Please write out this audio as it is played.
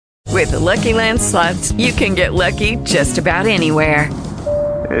With the Lucky Land Slots, you can get lucky just about anywhere.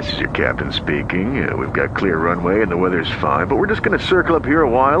 This is your captain speaking. We've got clear runway and the weather's fine, but we're just going to circle up here a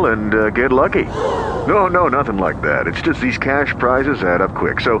while and get lucky. No, nothing like that. It's just these cash prizes add up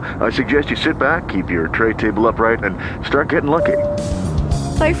quick. So I suggest you sit back, keep your tray table upright, and start getting lucky.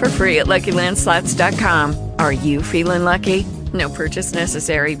 Play for free at LuckyLandSlots.com. Are you feeling lucky? No purchase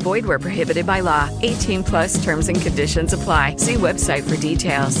necessary. Void where prohibited by law. 18 plus terms and conditions apply. See website for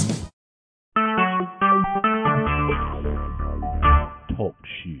details. Talk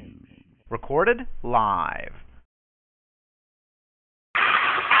shoes. Recorded live.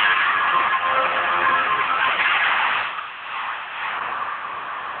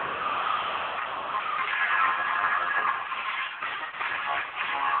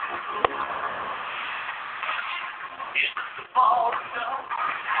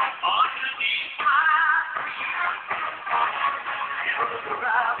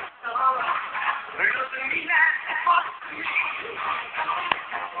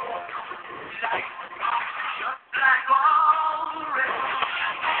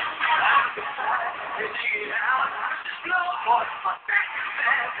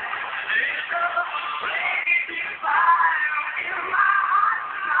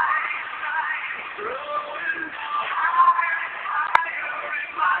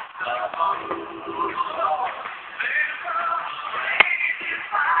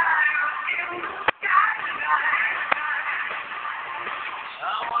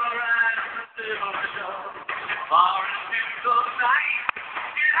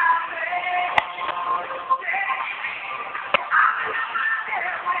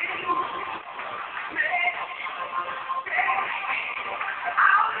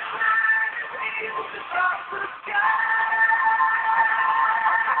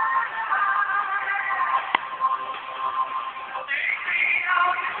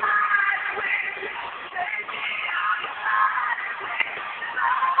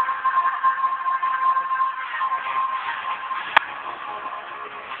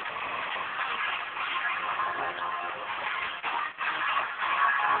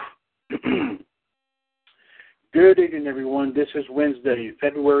 Good evening, everyone. This is Wednesday,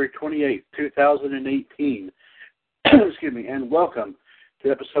 February 28th, 2018. Excuse me, and welcome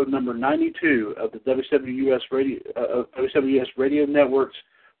to episode number 92 of the WCWUS Radio Network's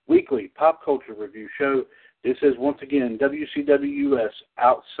weekly pop culture review show. This is once again WCWUS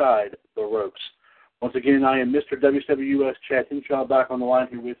Outside the Ropes. Once again, I am Mr. WCWUS Chad Henshaw back on the line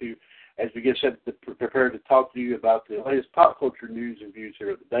here with you as we get set to prepared to talk to you about the latest pop culture news and views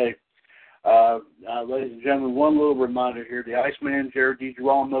here of the day. Ladies and gentlemen, one little reminder here. The Iceman, Jared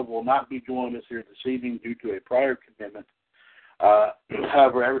DiGirolamo, will not be joining us here this evening due to a prior commitment.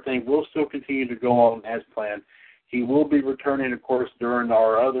 However, everything will still continue to go on as planned. He will be returning, of course, during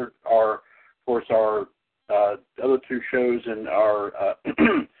our other two shows and our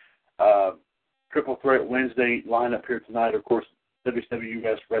Triple Threat Wednesday lineup here tonight. Of course,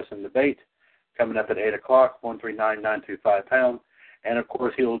 WCWUS Wrestling Debate coming up at 8 o'clock, 139-925 £. And, of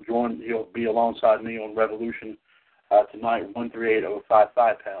course, he'll be alongside me on Revolution tonight, 138-055 £,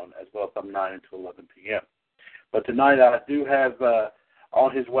 as well from 9 until 11 p.m. But tonight I do have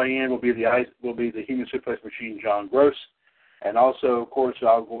on his way in will be the Human Suplex Machine, John Gross. And also, of course,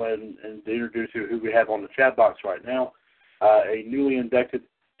 I'll go ahead and introduce you who we have on the chat box right now. A newly inducted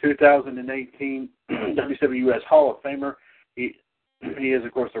 2018 WCWUS Hall of Famer. He is,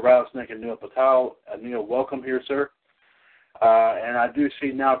 of course, the Rattlesnake and Neil Patel. Neil, welcome here, sir. And I do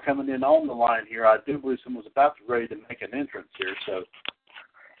see now coming in on the line here, I do believe someone's ready to make an entrance here. So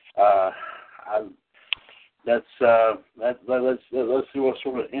let's see what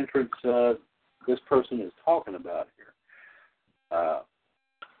sort of entrance this person is talking about here.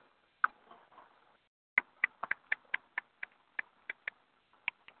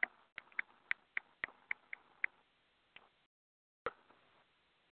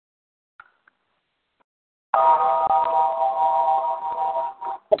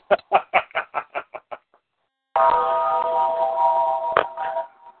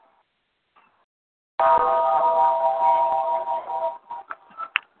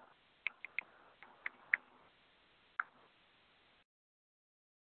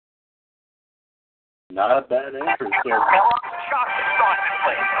 Not a bad entrance there.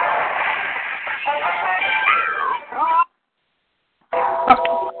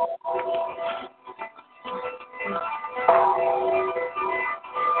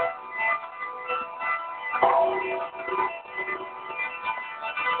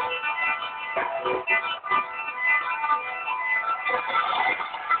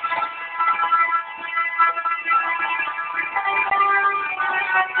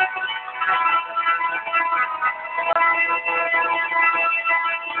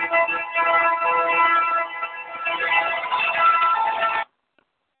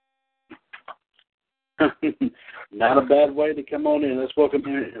 not a bad way to come on in. Let's welcome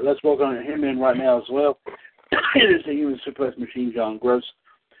him in right now as well. It is the Human Suplex Machine, John Gross.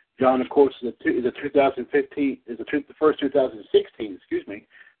 John, of course, is the first 2016,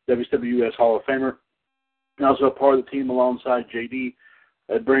 WCWUS Hall of Famer. And also a part of the team alongside JD.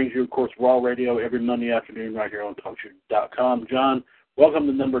 That brings you, of course, Raw Radio every Monday afternoon right here on TalkShoe.com. John, welcome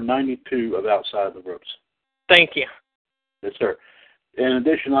to number 92 of Outside the Ropes. Thank you. Yes, sir. In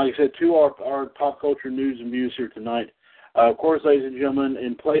addition, like I said, to our pop culture news and views here tonight, of course, ladies and gentlemen,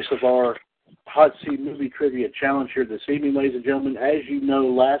 in place of our Hot Seat Movie Trivia Challenge here this evening, ladies and gentlemen, as you know,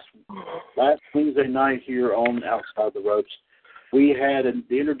 last Wednesday night here on Outside the Ropes, we had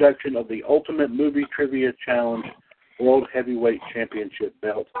the introduction of the Ultimate Movie Trivia Challenge World Heavyweight Championship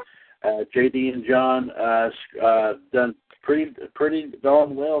belt. JD and John done pretty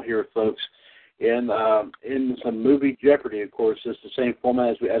darn well here, folks. In some movie Jeopardy, of course, it's the same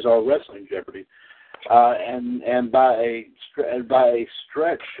format as our wrestling Jeopardy, and by a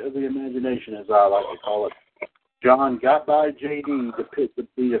stretch of the imagination, as I like to call it, John got by JD to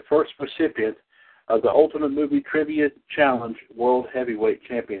be the first recipient of the Ultimate Movie Trivia Challenge World Heavyweight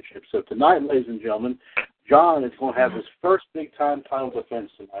Championship. So tonight, ladies and gentlemen, John is going to have his first big-time title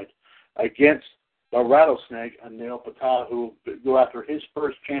defense tonight against the Rattlesnake, Anil Patel, who will go after his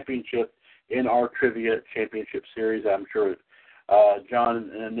first championship in our Trivia Championship Series. I'm sure John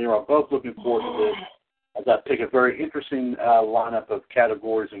and Anil are both looking forward to this, as I pick a very interesting lineup of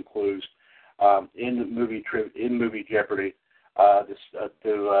categories and clues in movie Jeopardy. To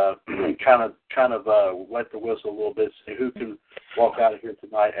kind of wet the whistle a little bit, say who can walk out of here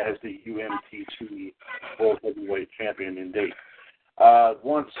tonight as the UMTC World Heavyweight Champion indeed.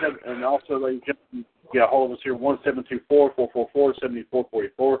 And also, ladies and gentlemen, get a hold of us here,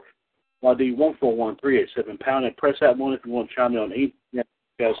 1-724-444-7444, ID 141-387-pound, and press that one if you want to chime in on any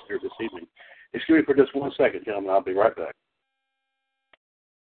guest here this evening. Excuse me for just 1 second, gentlemen. I'll be right back.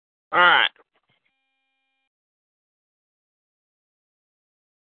 All right.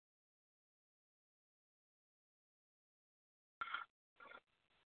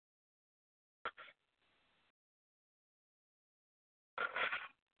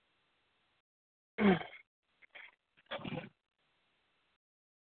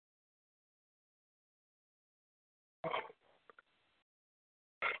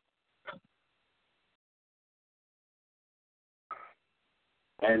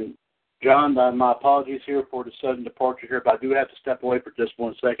 And John, my apologies here for the sudden departure here, but I do have to step away for just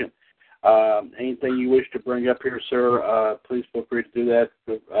 1 second. Anything you wish to bring up here, sir, please feel free to do that.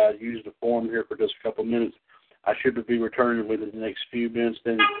 Use the form here for just a couple minutes. I should be returning within the next few minutes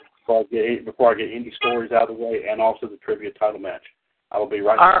then before I get any stories out of the way and also the trivia title match. I will be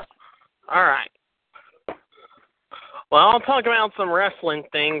right back. All right. Well, I'll talk about some wrestling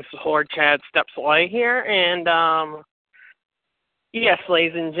things before Chad steps away here. And, yes,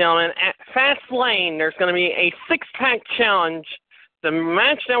 ladies and gentlemen, at Fastlane, there's going to be a six-pack challenge. The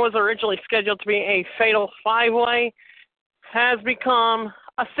match that was originally scheduled to be a fatal five-way has become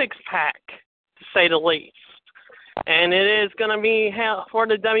a six-pack, to say the least. And it is going to be held for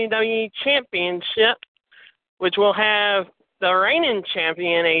the WWE Championship, which will have the reigning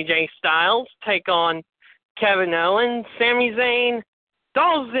champion, AJ Styles, take on Kevin Owens, Sami Zayn,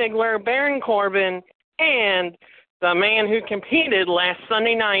 Dolph Ziggler, Baron Corbin, and the man who competed last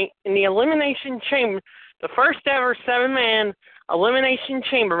Sunday night in the Elimination Chamber, the first ever seven-man Elimination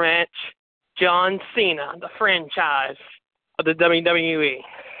Chamber match, John Cena, the franchise of the WWE.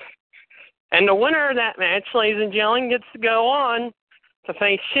 And the winner of that match, ladies and gentlemen, gets to go on to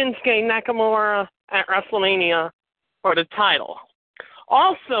face Shinsuke Nakamura at WrestleMania for the title.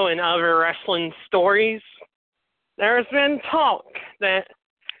 Also in other wrestling stories, there has been talk that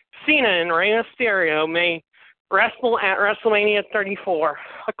Cena and Rey Mysterio may wrestle at WrestleMania 34.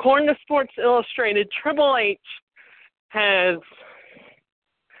 According to Sports Illustrated, Triple H has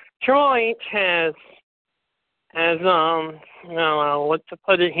I don't know what to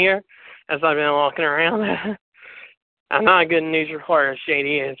put it here, as I've been walking around. I'm not a good news reporter,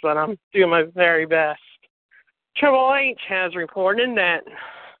 JD is, but I'm doing my very best. Triple H has reported that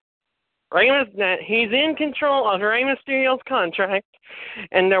he's in control of Rey Mysterio's contract,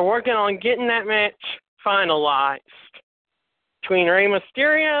 and they're working on getting that match finalized between Rey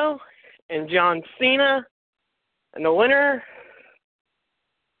Mysterio and John Cena, and the winner.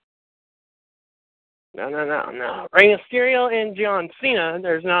 No. Rey Mysterio and John Cena.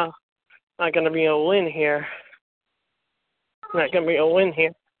 There's not going to be a win here. Not going to be a win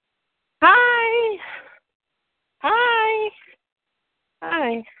here. Hi.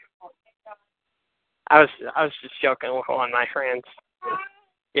 I was just joking with one of my friends.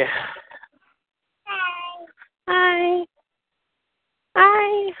 Yeah. Hi.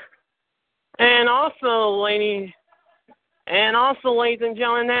 Hi. And also, ladies and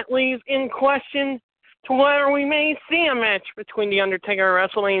gentlemen, that leaves in question to whether we may see a match between The Undertaker and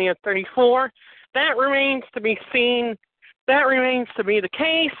WrestleMania 34. That remains to be seen. That remains to be the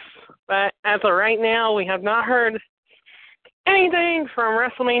case. But as of right now, we have not heard anything from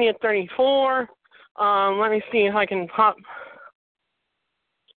WrestleMania 34. Let me see if I can pop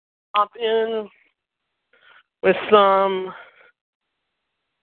in with some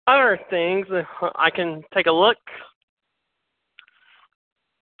other things. I can take a look.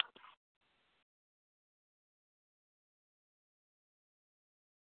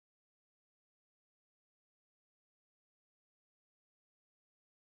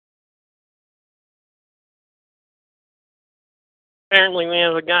 Apparently we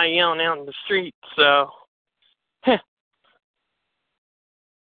have a guy yelling out in the street, so...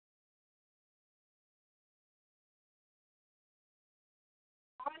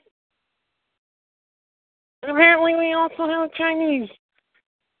 And apparently we also have a Chinese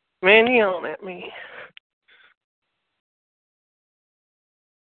man yelling at me.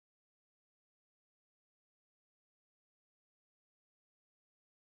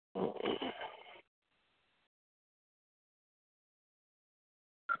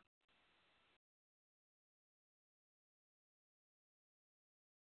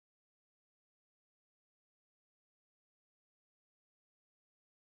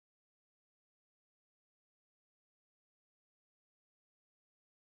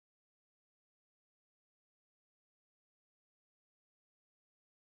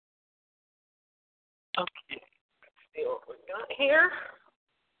 Okay, see what we got here.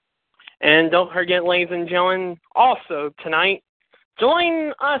 And don't forget, ladies and gentlemen, also tonight,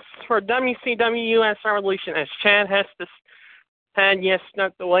 join us for WCWUS Revolution as Chad has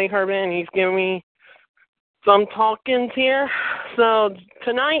snuck away Herman. He's giving me some talkings here. So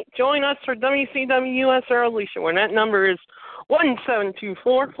tonight, join us for WCWUS Revolution, where that number is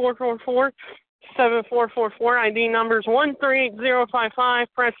 1-724-444-7444. ID numbers 138055.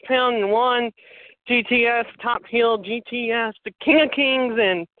 Press pound and 1. GTS, Top Heel, GTS, the King of Kings,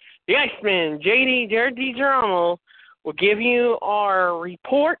 and the Iceman, Jared DiGirolamo, will give you our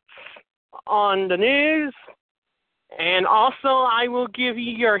reports on the news. And also, I will give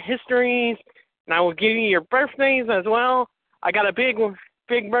you your histories, and I will give you your birthdays as well. I got a big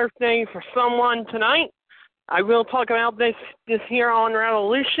birthday for someone tonight. I will talk about this here on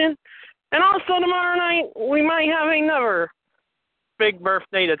Revolution. And also tomorrow night, we might have another big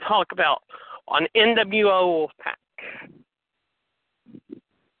birthday to talk about on NWO Wolfpack.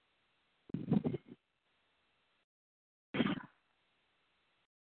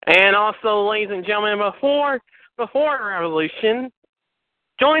 And also, ladies and gentlemen, before Revolution,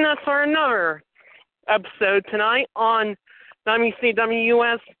 join us for another episode tonight on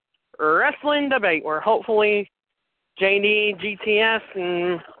WCWUS Wrestling Debate, where hopefully JD, GTS,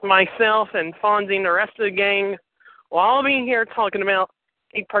 and myself and Fonzie and the rest of the gang will all be here talking about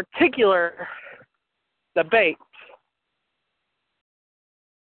a particular debate.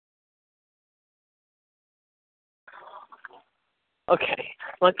 Okay,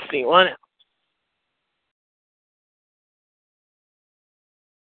 let's see, what else?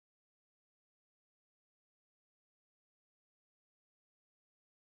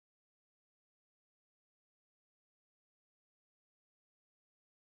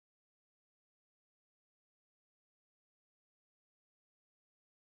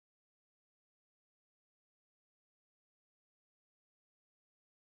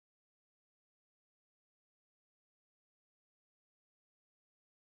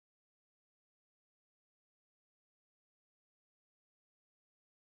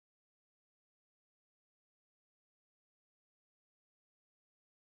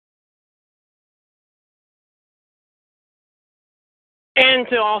 And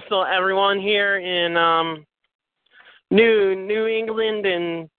to also everyone here in New England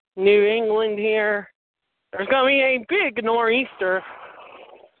and New England here, there's going to be a big nor'easter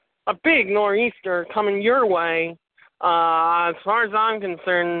coming your way. As far as I'm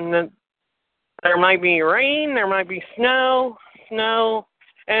concerned, there might be rain, there might be snow,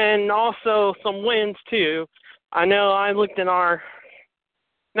 and also some winds too. I know I looked in our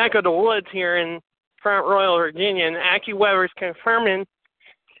neck of the woods here in Front Royal, Virginia, and AccuWeather is confirming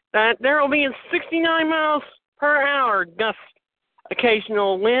that there will be 69 miles per hour gust,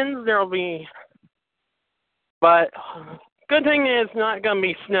 occasional winds. There will be, but good thing is not going to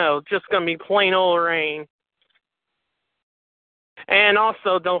be snow, just going to be plain old rain. And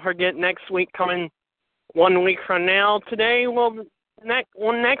also, don't forget, next week, coming 1 week from now,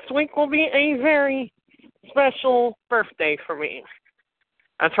 next week will be a very special birthday for me.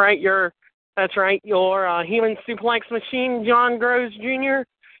 That's right, your human suplex machine, John Groves Jr.,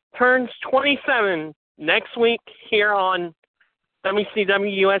 turns 27 next week here on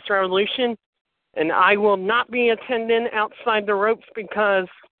WCWUS Revolution, and I will not be attending Outside the Ropes because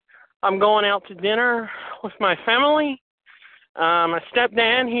I'm going out to dinner with my family. My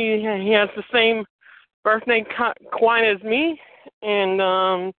stepdad, he has the same birthday quite as me, and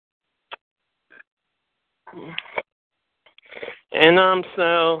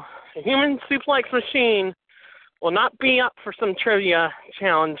so the human suplex machine will not be up for some trivia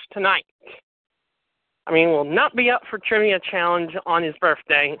challenge tonight. Will not be up for trivia challenge on his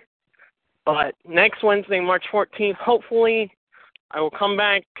birthday. But next Wednesday, March 14th, hopefully I will come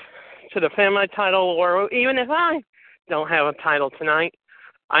back to defend my title, or even if I don't have a title tonight,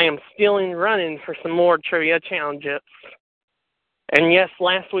 I am still in running for some more trivia challenges. And yes,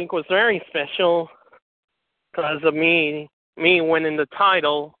 last week was very special because of me winning the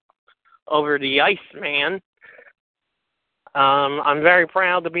title over the Iceman. I'm very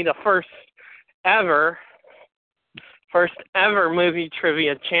proud to be the first ever movie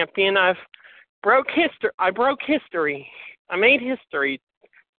trivia champion. I broke history. I made history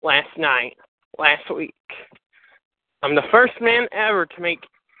last week. I'm the first man ever to make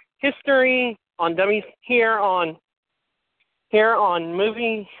history on here on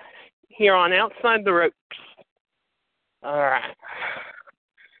Outside the Ropes. All right.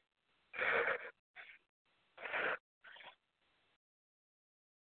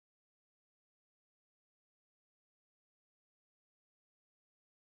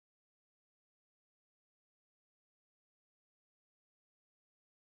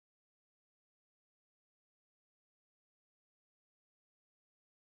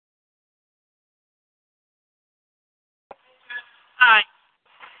 Hi.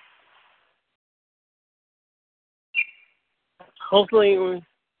 Hopefully,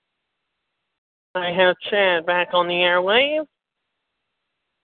 I have Chad back on the airwaves.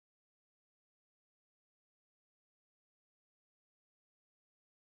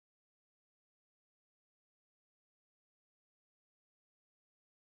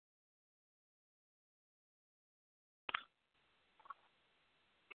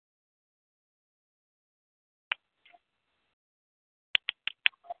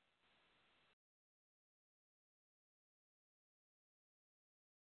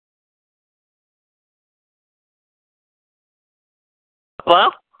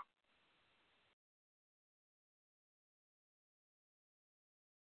 Hello?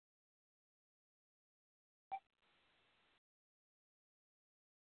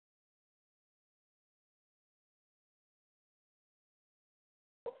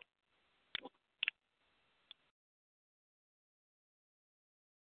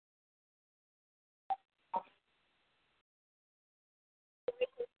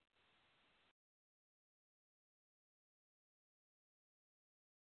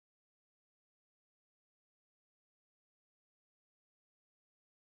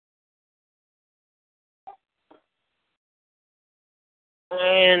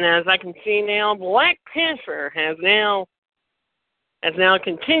 And as I can see now, Black Panther has now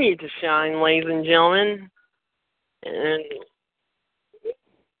continued to shine, ladies and gentlemen. And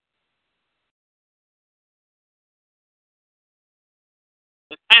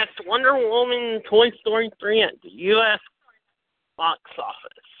passed Wonder Woman Toy Story 3 at the U.S. box office.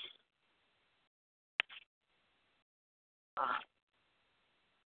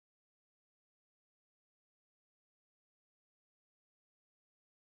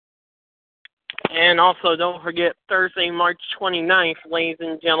 And also, don't forget, Thursday, March 29th, ladies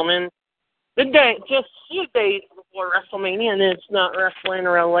and gentlemen, the day, just a few days before WrestleMania, and it's not wrestling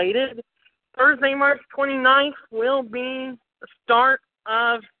related, Thursday, March 29th will be the start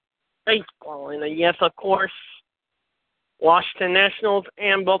of baseball. And yes, of course, Washington Nationals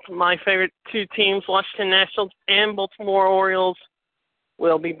and both of my favorite two teams, Washington Nationals and Baltimore Orioles,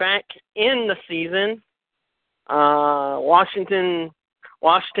 will be back in the season. Washington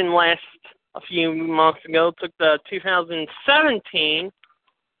last a few months ago took the 2017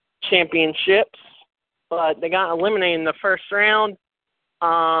 championships, but they got eliminated in the first round.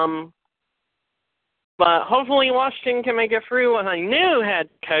 But hopefully Washington can make it through with a new head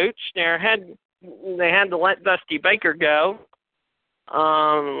coach. They had to let Dusty Baker go,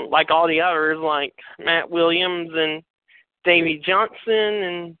 like all the others, like Matt Williams and Davey Johnson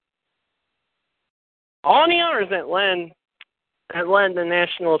and all the others that led the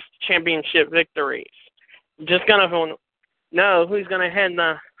National Championship victories. Just gonna know who's gonna have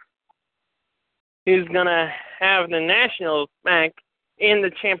the Nationals back in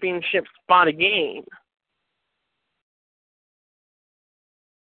the championship spot again.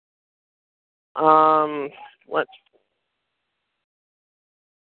 Let's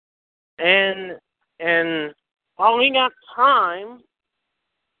and while we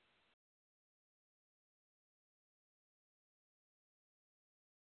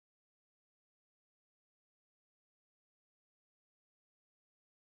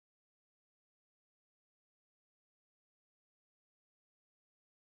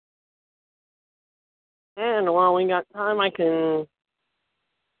got time, I can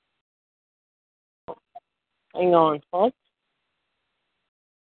hang on, folks.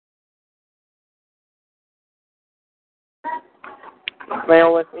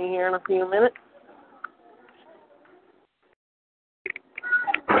 Bear with me here in a few minutes.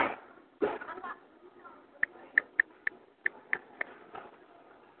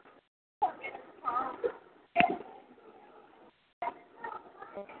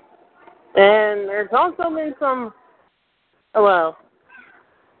 And there's also been some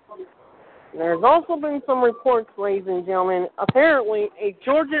reports, ladies and gentlemen. Apparently, a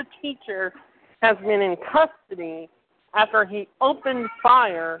Georgia teacher has been in custody after he opened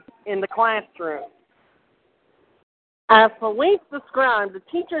fire in the classroom. As police described, the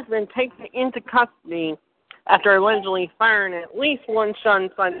teacher's been taken into custody after allegedly firing at least one shot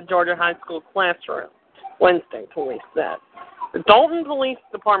inside the Georgia high school classroom. Wednesday, police said. The Dalton Police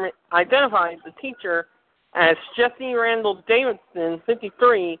Department identified the teacher as Jesse Randall Davidson,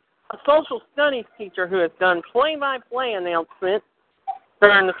 53, a social studies teacher who has done play-by-play announcements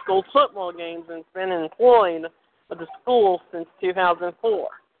during the school football games and has been employed with the school since 2004.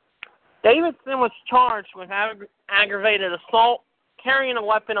 Davidson was charged with aggravated assault, carrying a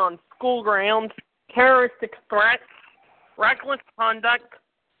weapon on school grounds, terroristic threats, reckless conduct,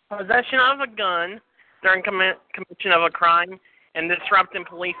 possession of a gun during commission of a crime, and disrupting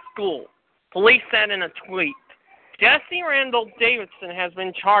police school. Police said in a tweet, Jesse Randall Davidson has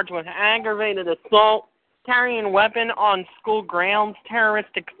been charged with aggravated assault, carrying a weapon on school grounds,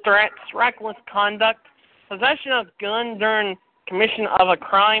 terroristic threats, reckless conduct, possession of a gun during commission of a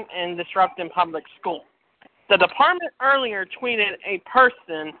crime, and disrupting public school. The department earlier tweeted a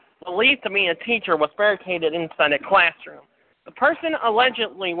person believed to be a teacher was barricaded inside a classroom. The person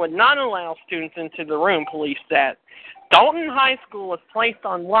allegedly would not allow students into the room, police said. Dalton High School was placed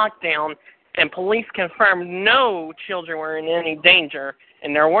on lockdown, and police confirmed no children were in any danger,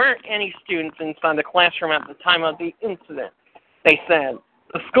 and there weren't any students inside the classroom at the time of the incident, they said.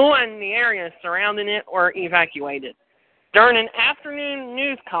 The school and the area surrounding it were evacuated. During an afternoon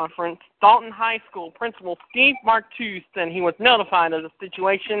news conference, Dalton High School Principal Steve Martuz said he was notified of the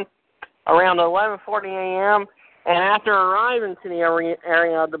situation around 11:40 a.m., and after arriving to the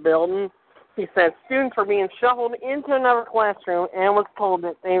area of the building, he said students were being shuffled into another classroom and was told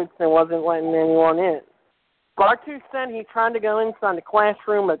that Davidson wasn't letting anyone in. Martuz said he tried to go inside the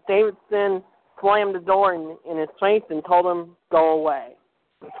classroom, but Davidson slammed the door in his face and told him, go away.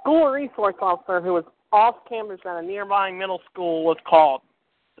 The school resource officer, who was off campus at a nearby middle school, was called.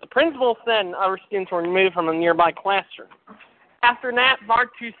 The principal said other students were removed from a nearby classroom. After that,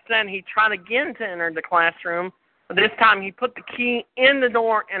 Martuz said he tried again to enter the classroom, but this time he put the key in the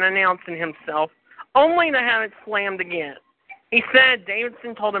door and announcing himself, only to have it slammed again. He said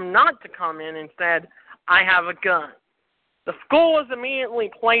Davidson told him not to come in and said, I have a gun. The school was immediately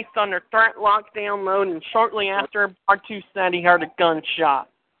placed under threat lockdown mode, and shortly after, Martuz said he heard a gunshot.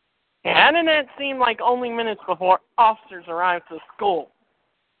 Hadn't that seemed like only minutes before officers arrived to the school?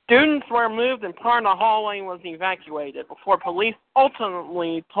 Students were moved and part of the hallway was evacuated before police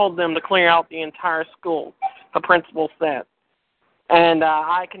ultimately told them to clear out the entire school, the principal said. And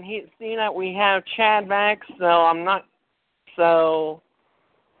I can see that we have Chad back, so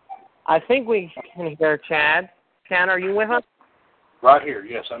I think we can hear Chad. Chad, are you with us? Right here.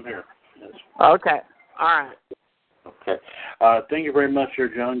 Yes, I'm here. Yes. Okay. All right. Okay. Thank you very much, sir,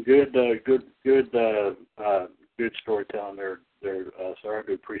 John. Good storytelling there, sir. I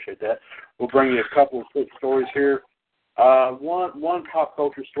do appreciate that. We'll bring you a couple of quick stories here. One pop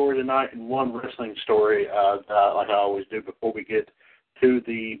culture story tonight and one wrestling story, like I always do before we get to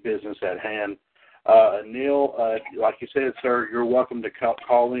the business at hand. Neil, like you said, sir, you're welcome to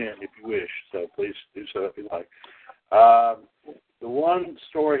call in if you wish. So please do so if you like. The one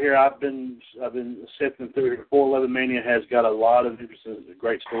story here I've been sifting through here. 411 Mania has got a lot of interesting,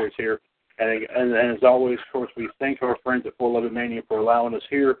 great stories here. And as always, of course, we thank our friends at 411 Mania for allowing us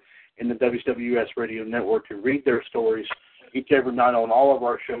here in the WCWUS Radio Network to read their stories each every night on all of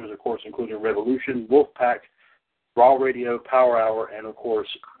our shows, of course, including Revolution, Wolfpack, Raw Radio, Power Hour, and, of course,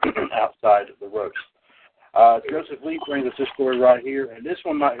 Outside the Ropes. Joseph Lee brings us this story right here, and this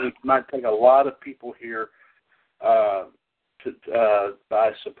one might take a lot of people here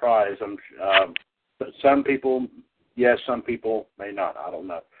by surprise. But some people, yes, some people may not. I don't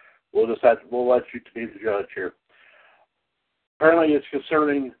know. We'll let you be the judge here. Apparently, it's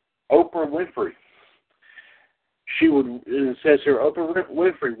concerning Oprah Winfrey. It says here, Oprah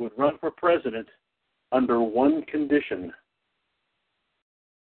Winfrey would run for president under one condition.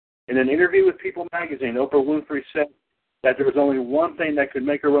 In an interview with People magazine, Oprah Winfrey said that there was only one thing that could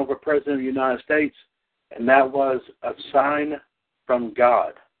make her run for president of the United States, and that was a sign from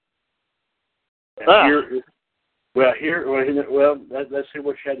God. And let's see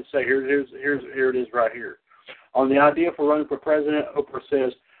what she had to say. Here it is right here. On the idea for running for president, Oprah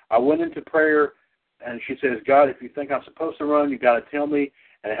says, I went into prayer, and she says, God, if you think I'm supposed to run, you got to tell me,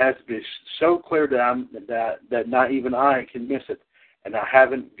 and it has to be so clear that not even I can miss it, and I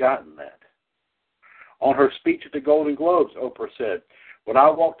haven't gotten that. On her speech at the Golden Globes, Oprah said, when I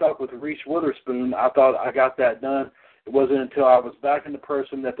walked up with Reese Witherspoon, I thought I got that done. It wasn't until I was back in the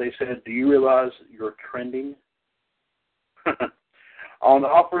person that they said, do you realize you're trending? On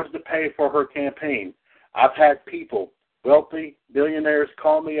offers to pay for her campaign, I've had people, wealthy billionaires,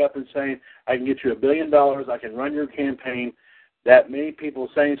 call me up and saying, I can get you $1 billion, I can run your campaign. That many people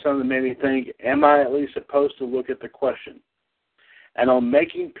saying something made me think, am I at least supposed to look at the question? And on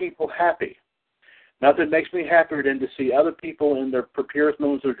making people happy. Nothing makes me happier than to see other people in their purest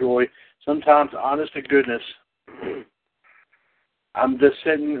moments of joy, sometimes honest to goodness. I'm just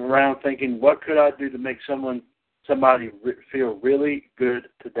sitting around thinking, what could I do to make somebody feel really good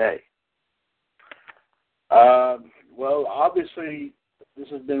today? Well, obviously, this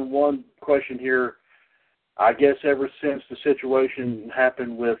has been one question here, I guess, ever since the situation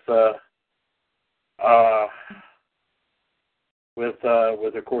happened with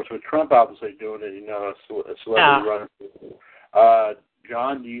of course, with Trump obviously doing it, a celebrity running.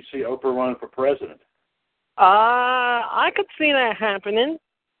 John, do you see Oprah running for president? I could see that happening.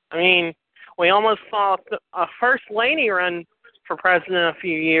 I mean, we almost saw a first lady run for president a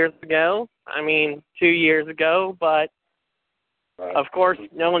few years ago. 2 years ago, but right. Of course,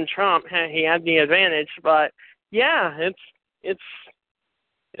 knowing Trump, he had the advantage. But yeah, it's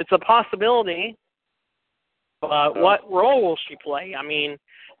a possibility. But what role will she play?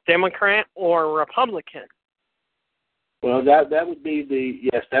 Democrat or Republican? Well, that would be the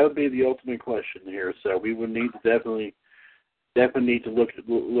ultimate question here. So we would need to definitely need to look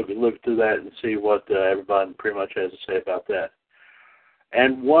through that and see what everybody pretty much has to say about that.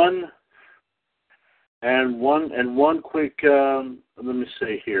 And one quick let me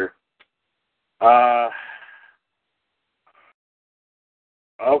see here.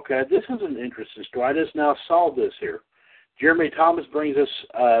 Okay, this is an interesting story. I just now saw this here. Jeremy Thomas brings us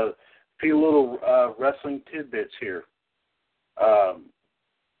a few little wrestling tidbits here.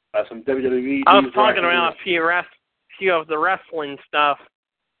 Some WWE. I was talking about a few of the wrestling stuff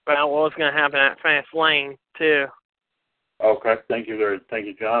about what was going to happen at Fastlane too. Okay, thank you,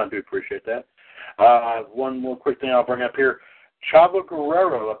 John. I do appreciate that. One more quick thing I'll bring up here. Chavo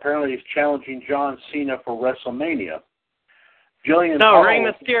Guerrero apparently is challenging John Cena for WrestleMania. Rey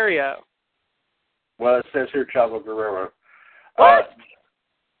Mysterio. Well, it says here Chavo Guerrero. What?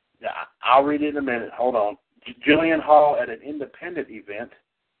 I'll read it in a minute. Hold on. Jillian Hall at an independent event,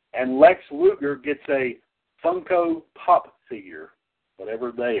 and Lex Luger gets a Funko Pop figure,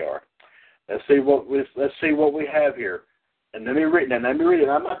 whatever they are. Let's see what we have here. And let me read it.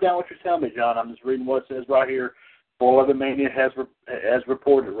 I'm not down what you're telling me, John. I'm just reading what it says right here. 411 Mania has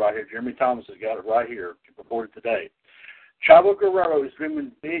reported right here. Jeremy Thomas has got it right here. Reported today. Chavo Guerrero is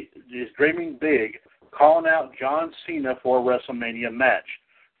dreaming big, calling out John Cena for a WrestleMania match.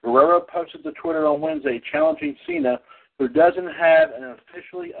 Guerrero posted to Twitter on Wednesday challenging Cena, who doesn't have an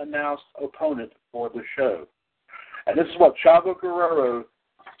officially announced opponent for the show. And this is what Chavo Guerrero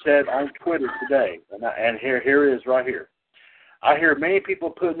said on Twitter today. And here it is right here. I hear many people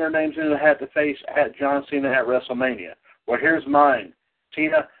putting their names in the hat to face at John Cena at WrestleMania. Well, here's mine.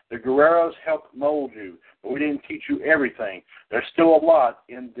 Cena, the Guerreros helped mold you, but we didn't teach you everything. There's still a lot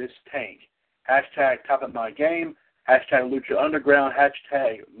in this tank. Hashtag top of my game. Hashtag Lucha Underground.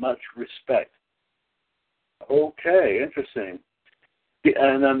 Hashtag much respect. Okay, interesting.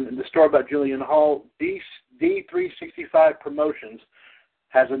 And then the story about Jillian Hall. D365 Promotions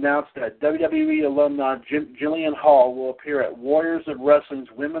has announced that WWE alumni Jillian Hall will appear at Warriors of Wrestling's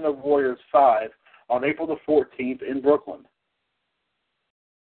Women of Warriors 5 on April the 14th in Brooklyn.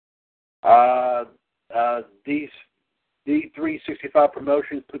 D365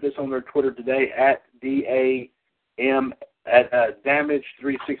 Promotions put this on their Twitter today at Damage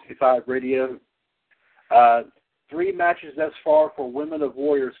 365 Radio. 3 matches thus far for Women of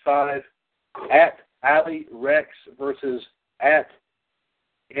Warriors 5 at Ali Rex versus at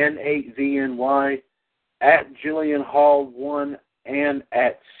N8VNY, at Jillian Hall 1, and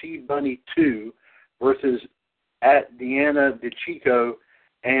at CBunny2 versus at Deanna DeChico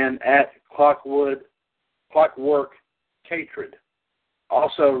and at Clockwork Catred.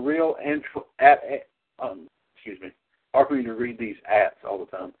 Also, hard for me to read these ats all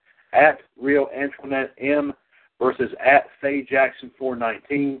the time. At Real Antoinette M versus at Faye Jackson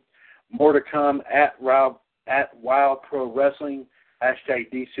 419. More to come at Wild Pro Wrestling, hashtag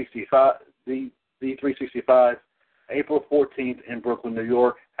D365, April 14th in Brooklyn, New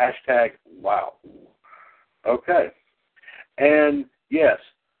York, hashtag wow. Okay. And yes,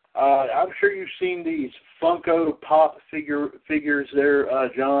 I'm sure you've seen these Funko Pop figures there,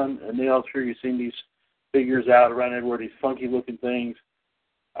 John and Neil. I'm sure you've seen these figures out around everywhere, these funky looking things,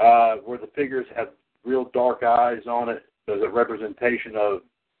 where the figures have real dark eyes on it. There's a representation of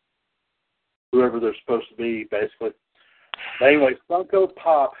whoever they're supposed to be, basically. But anyway, Funko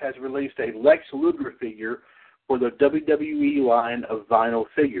Pop has released a Lex Luger figure for the WWE line of vinyl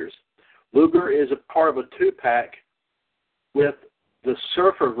figures. Luger is a part of a 2-pack with the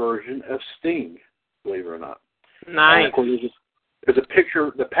Surfer version of Sting, believe it or not. Nice. Of course, there's a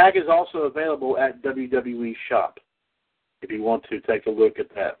picture. The pack is also available at WWE Shop if you want to take a look at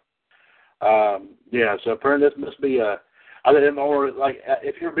that. So apparently this must be or like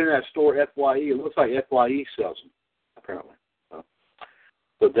if you've been in that store, FYE, it looks like FYE sells them, apparently.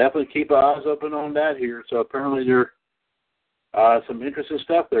 So definitely keep our eyes open on that here. So apparently there's some interesting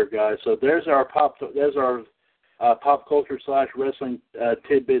stuff there, guys. So there's our pop culture / wrestling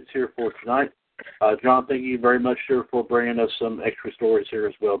tidbits here for tonight. John, thank you very much, sir, for bringing us some extra stories here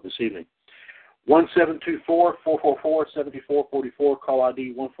as well this evening. 1-724-444-7444, call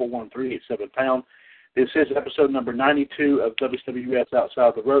ID 141-387-pound. This is episode number 92 of WCWUS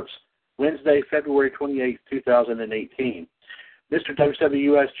Outside the Ropes, Wednesday, February 28, 2018. Mr.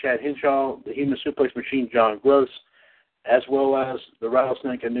 WCWUS, Chad Henshaw, the Human Suplex Machine, John Gross, as well as the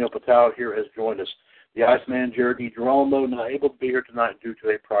Rattlesnake and Neil Patel here has joined us. The Iceman, Jared DiGirolamo, not able to be here tonight due to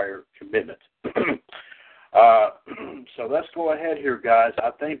a prior commitment. So let's go ahead here, guys. I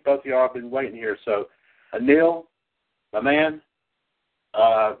think both of y'all have been waiting here. So, Neil, my man,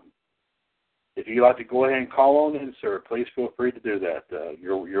 if you'd like to go ahead and call on in, sir, please feel free to do that.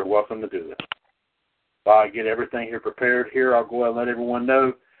 You're welcome to do that. While I get everything here prepared here, I'll go ahead and let everyone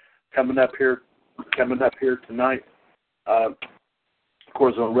know coming up here tonight. Of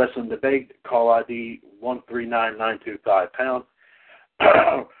course, on Wrestling Debate, call ID 139925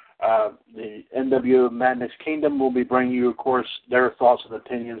 £. The NWO Madness Kingdom will be bringing you, of course, their thoughts and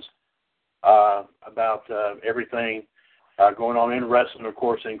opinions about everything going on in wrestling, of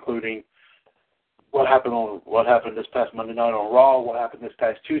course, including what happened this past Monday night on Raw, what happened this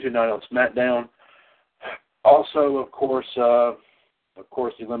past Tuesday night on SmackDown. Also, of course, the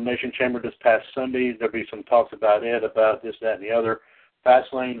Elimination Chamber this past Sunday. There'll be some talks about it, about this, that, and the other.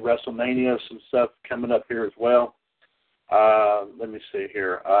 Fastlane, WrestleMania, some stuff coming up here as well. Let me see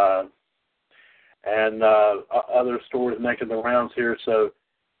here. And other stories making the rounds here. So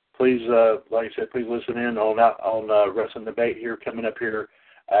please, like I said, please listen in on Wrestling Debate here coming up here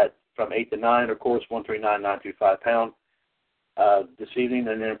from 8 to 9, of course, 139-925 £. This evening.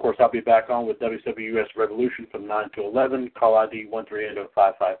 And then, of course, I'll be back on with WCWUS Revolution from 9 to 11, call ID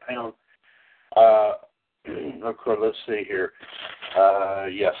 138055 £. Of course, let's see here.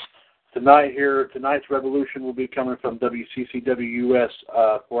 Yes. Tonight's Revolution will be coming from WCCWUS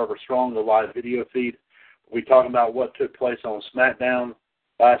Forever Strong, the live video feed. We'll be talking about what took place on SmackDown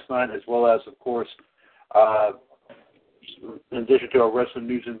last night, as well as, of course, in addition to our wrestling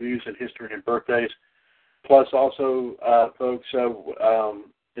news and views and history and birthdays. Plus, also, folks,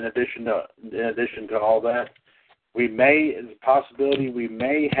 in addition to all that, we may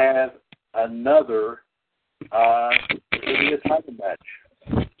have another title match.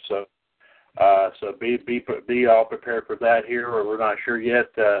 So be all prepared for that here, or we're not sure yet.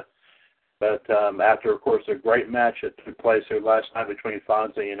 But after, of course, a great match that took place here last night between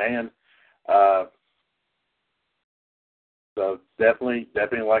Fonzie and Ann. So definitely,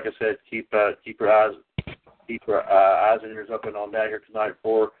 like I said, keep your eyes and ears open on that here tonight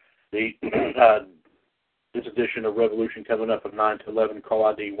for the this edition of Revolution coming up from 9 to 11. Call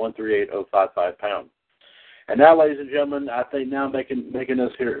ID 138055 £. And now, ladies and gentlemen, I think now making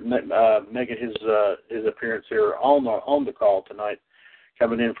his appearance here on the call tonight,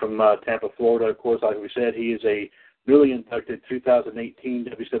 coming in from Tampa, Florida. Of course, like we said, he is a newly inducted 2018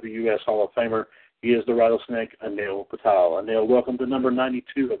 WCWUS Hall of Famer. He is the Rattlesnake, Anil Patel. Anil, welcome to number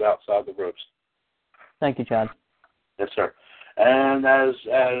 92 of Outside the Ropes. Thank you, Chad. Yes, sir. And as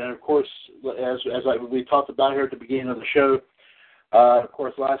we talked about here at the beginning of the show, Of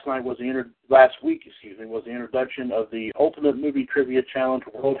course, last week was the introduction of the Ultimate Movie Trivia Challenge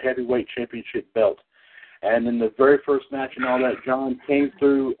World Heavyweight Championship belt. And in the very first match and all that, John came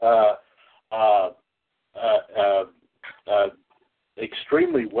through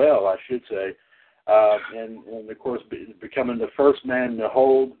extremely well, I should say. And of course, becoming the first man to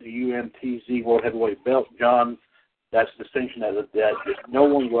hold the UMTC World Heavyweight belt. John, that's a distinction that no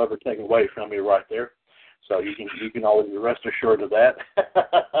one will ever take away from you right there. So you can always rest assured of that.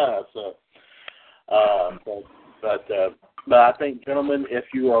 But I think, gentlemen, if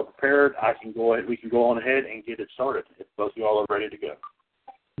you are prepared, we can go on ahead and get it started. If both of you all are ready to go.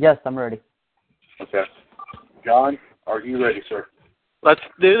 Yes, I'm ready. Okay. John, are you ready, sir? Let's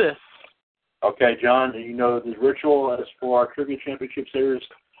do this. Okay, John, you know the ritual as for our Trivia Championship Series,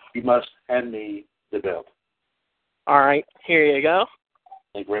 you must hand me the belt. All right, here you go.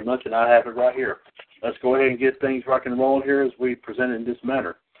 Thank you very much, and I have it right here. Let's go ahead and get things rock and rolling here as we present it in this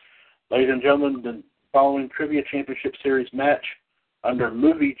manner. Ladies and gentlemen, the following Trivia Championship Series match under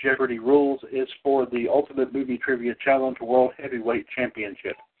Movie Jeopardy rules is for the Ultimate Movie Trivia Challenge World Heavyweight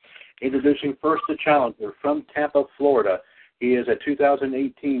Championship. Introducing first the challenger from Tampa, Florida. He is a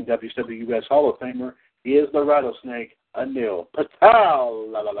 2018 WCWUS Hall of Famer. He is the Rattlesnake, Anil Patel.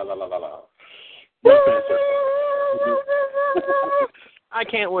 La, la, la, la, la, la. I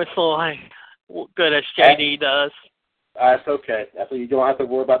can't whistle good as JD does. That's okay. You don't have to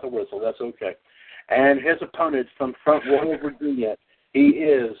worry about the whistle. That's okay. And his opponent from Front Royal, Virginia, he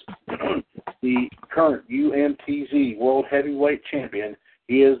is the current UMTC World Heavyweight Champion.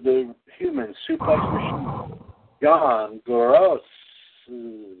 He is the human suplex machine, John Gross.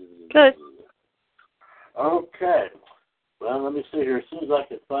 Good. Okay. Well, let me see here. As soon as I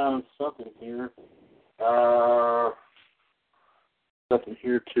can find something here,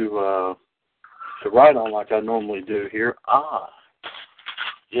 to write on like I normally do here.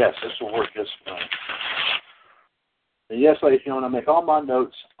 Yes, this will work just fine. And yes, ladies and gentlemen, I make all my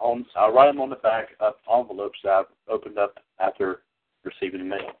notes I write them on the back of envelopes that I've opened up after receiving the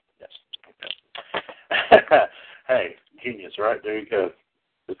mail. Yes. Okay. Hey, genius, right? There you go.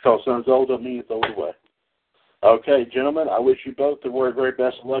 Because something's old doesn't mean it's old away. Okay, gentlemen, I wish you both the very, very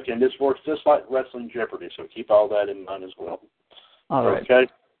best of luck, and this works just like Wrestling Jeopardy, so keep all that in mind as well. All right. Okay,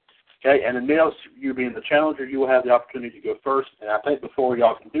 and Neil, you being the challenger, you will have the opportunity to go first, and I think before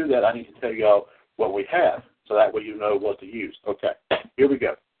y'all can do that, I need to tell y'all what we have, so that way you know what to use. Okay, here we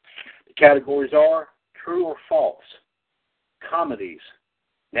go. The categories are true or false, comedies,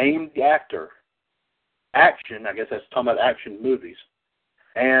 name the actor, action, I guess that's talking about action movies,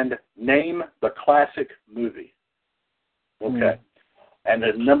 and name the classic movie. Okay. And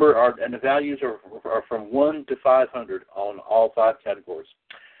the values are from 1 to 500 on all 5 categories.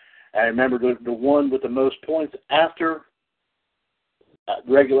 And remember, the one with the most points after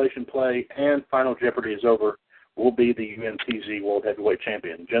regulation play and Final Jeopardy is over will be the UMTC World Heavyweight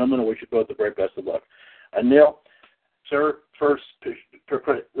Champion. Gentlemen, I wish you both the very best of luck. Neil, sir, first, excuse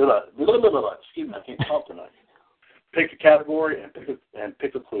me, I can't talk tonight. Pick a category and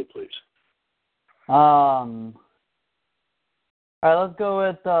pick a clue, please. All right, let's go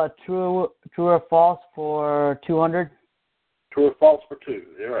with true or false for 200. True or false for 2.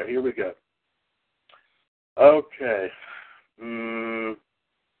 All right, here we go. Okay. True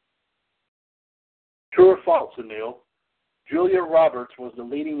or false, Anil? Julia Roberts was the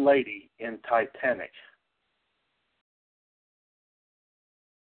leading lady in Titanic.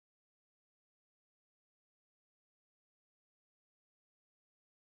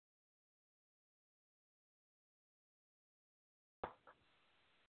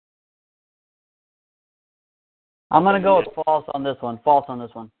 I'm going to go with false on this one. False on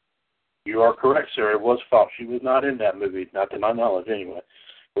this one. You are correct, sir. It was false. She was not in that movie, not to my knowledge anyway.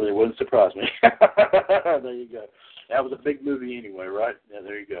 Well, it wouldn't surprise me. There you go. That was a big movie anyway, right? Yeah,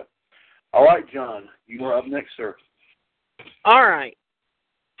 there you go. All right, John, you are up next, sir. All right.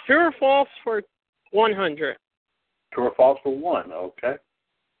 True or false for 100? True or false for 1, okay.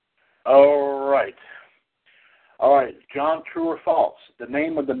 All right. All right, John, true or false? The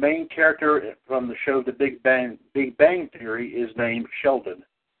name of the main character from the show The Big Bang Theory is named Sheldon.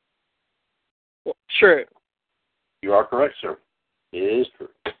 Well, true. You are correct, sir. It is true.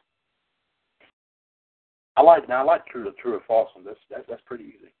 I like true or false on this. That's pretty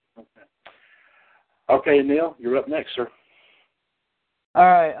easy. Okay, Neil, you're up next, sir. All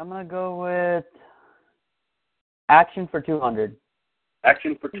right, I'm going to go with action for 200.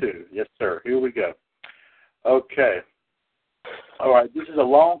 Action for 2. Yes, sir. Here we go. Okay. All right. This is a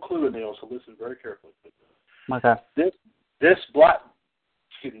long clue, Neil, so listen very carefully. Okay. This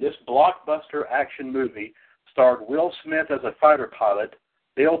blockbuster action movie starred Will Smith as a fighter pilot,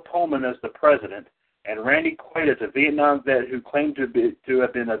 Bill Pullman as the president, and Randy Quaid as a Vietnam vet who claimed to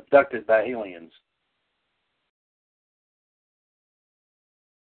have been abducted by aliens?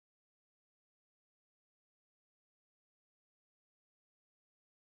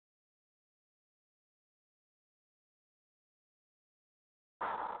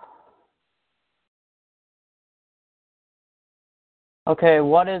 Okay,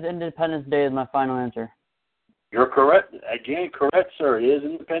 what is Independence Day is my final answer. You're correct. Again, correct, sir. It is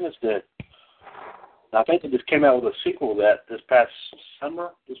Independence Day. I think they just came out with a sequel to that this past summer,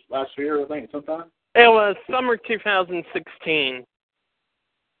 this last year, I think, sometime. It was summer 2016.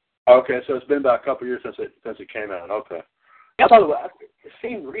 Okay, so it's been about a couple of years since it came out. Okay. I thought it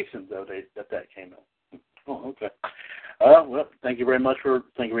seemed recent though that came out. Oh, okay. Well, thank you very much,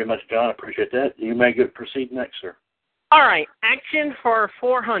 John. I appreciate that. You may proceed next, sir. All right, action for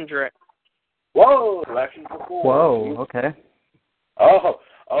 400. Whoa, action for 400. Whoa, okay.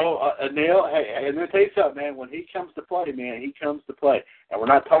 Neil, hey, let me tell you something, man. When he comes to play, man, he comes to play. And we're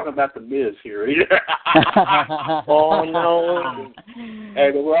not talking about the Miz here either. Oh, no.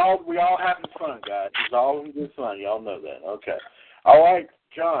 Hey, but we all having fun, guys. It's all good fun. Y'all know that. Okay. All right,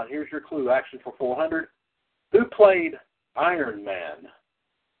 John, here's your clue. Action for 400. Who played Iron Man?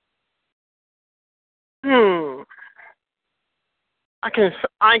 I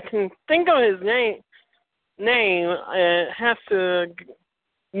can think of his name. It has to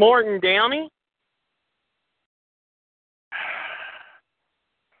Morton Downey.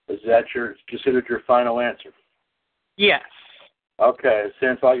 Is that considered your final answer? Yes. Okay.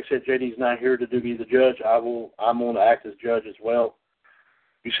 Since, like I said, JD's not here to be the judge, I'm going to act as judge as well.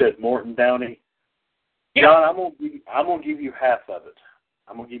 You said Morton Downey. Yep. John, I'm going to give you half of it.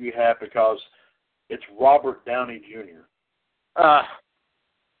 I'm going to give you half because it's Robert Downey Jr.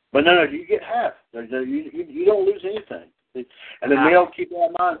 But no, you get half. You don't lose anything. And then Neil, keep that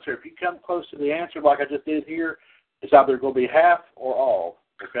in mind, sir. If you come close to the answer like I just did here, it's either going to be half or all.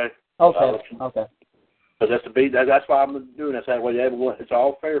 Okay. Okay. But that's why I'm doing this that way. It's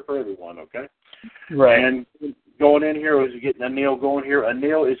all fair for everyone. Okay. Right. And going in here is getting Anil going here.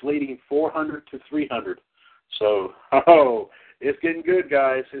 Anil is leading 400 to 300. So, it's getting good,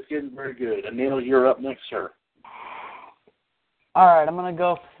 guys. It's getting very good. Anil, you're up next, sir. All right, I'm going to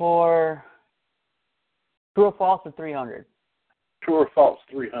go for true or false for 300. True or false,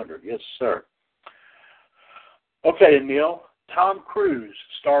 300. Yes, sir. Okay, Neil. Tom Cruise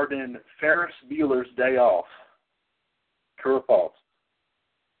starred in Ferris Bueller's Day Off. True or false?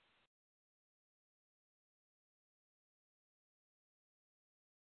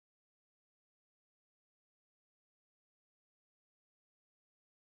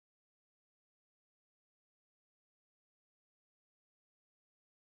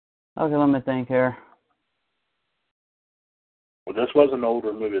 Okay, let me think here. Well, this was an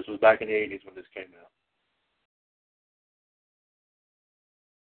older movie. This was back in the 80s when this came out.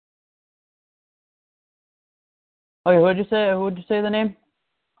 Okay, who would you say the name?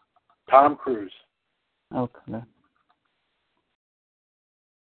 Tom Cruise. Okay.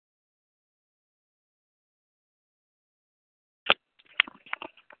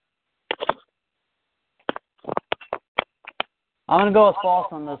 I'm going to go with false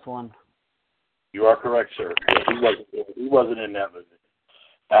on this one. You are correct, sir. Yes, he wasn't in that movie.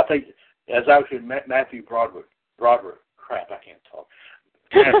 I think, as actually Matthew Broderick. Crap, I can't talk.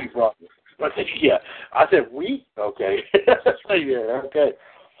 Matthew Broderick. But yeah, I said we. Okay. Yeah. Okay.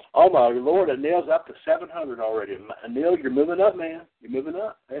 Oh my Lord, Anil's up to 700 already. Anil, you're moving up, man. You're moving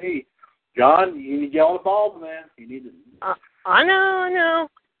up. Hey, John, you need to get on the ball, man. You need to. I know.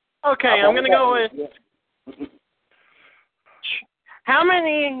 Okay, I'm going to go with. How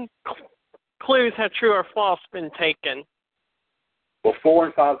many clues have true or false been taken? Well, 4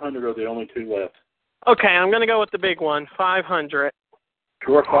 and 500 are the only two left. Okay, I'm going to go with the big one, 500.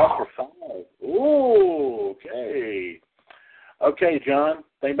 True or false for 5? Ooh, okay. Okay, John,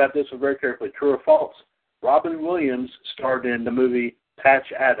 think about this one very carefully. True or false? Robin Williams starred in the movie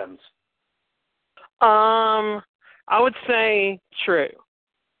Patch Adams. I would say true.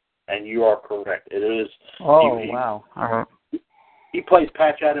 And you are correct. It is. Oh, wow. Uh-huh. He plays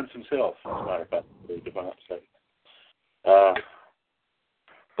Patch Adams himself, as a matter of fact, if I'm not mistaken.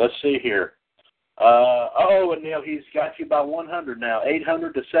 Let's see here. And Neil, he's got you by 100 now,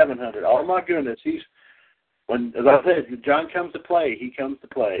 800 to 700. Oh, my goodness. As I said, John comes to play. He comes to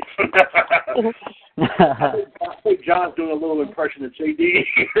play. I think John's doing a little impression of JD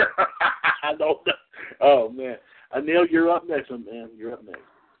here. I don't know. Oh, man. Neil, you're up next, man. You're up next.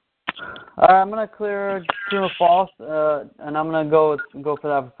 All right, I'm going to clear true or false, and I'm going to go for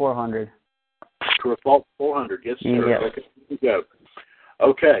that for 400. True or false? 400. Yes, sir. Yes. Okay, here we go.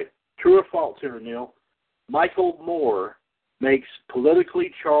 Okay. True or false here, Neil? Michael Moore makes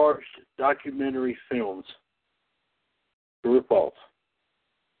politically charged documentary films. True or false?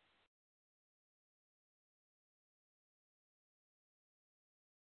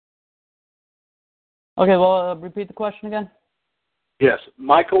 Okay, well, repeat the question again. Yes.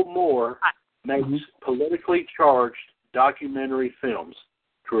 Michael Moore makes politically charged documentary films.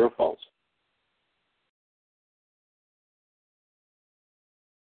 True or false?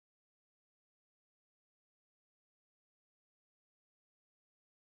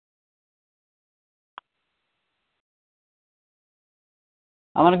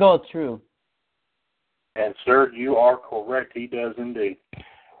 I'm going to go with true. And, sir, you are correct. He does indeed.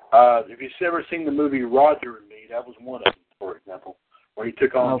 If you've ever seen the movie Roger and Me, that was one of them, for example, where he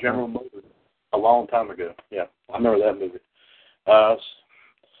took on General Motors a long time ago. Yeah, I remember that movie.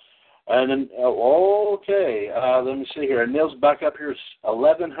 And then, okay, let me see here. Neil's back up here,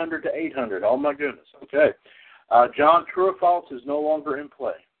 1,100 to 800. Oh, my goodness. Okay. John, true or false is no longer in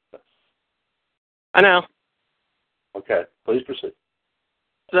play. I know. Okay, please proceed.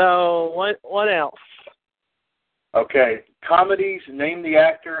 So what else? Okay, comedies, name the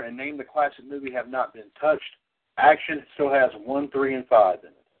actor, and name the classic movie have not been touched. Action still has 1, 3, and 5 in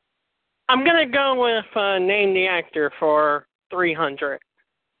it. I'm going to go with name the actor for 300.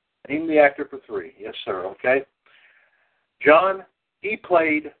 Name the actor for 3. Yes, sir. Okay. John, he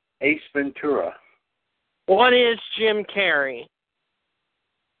played Ace Ventura. What is Jim Carrey?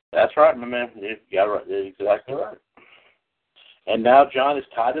 That's right, my man. You got it right. That's exactly right. And now John has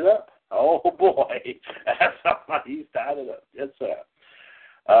tied it up. Oh boy, he's tied it up. Yes, sir.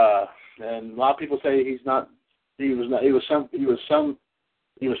 And a lot of people say he's not. He was not. He was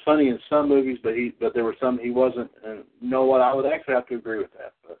funny in some movies, but there were some he wasn't. And you know what? I would actually have to agree with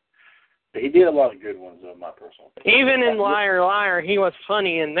that. But he did a lot of good ones, in my personal opinion. Even in Liar Liar, he was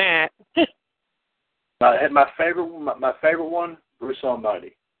funny in that. my favorite one, Bruce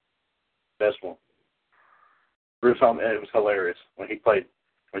Almighty. Best one. Bruce Almighty. It was hilarious when he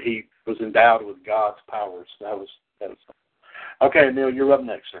was endowed with God's powers. That was. Okay, Neil, you're up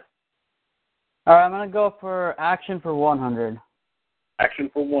next, sir. All right, I'm going to go for action for 100. Action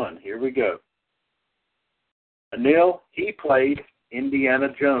for 1. Here we go. Neil, he played Indiana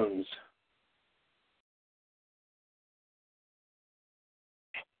Jones.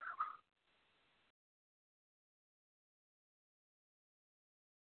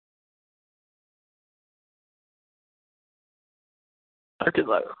 Good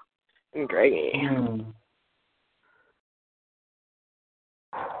luck. Great.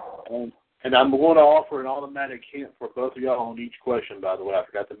 And I'm going to offer an automatic hint for both of y'all on each question, by the way. I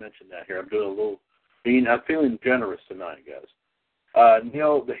forgot to mention that here. I'm feeling generous tonight, guys.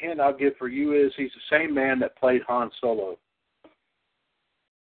 Neil, the hint I'll give for you is he's the same man that played Han Solo.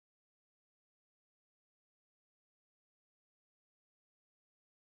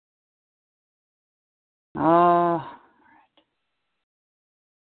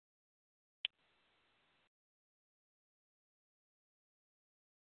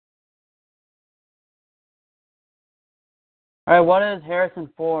 All right, what is Harrison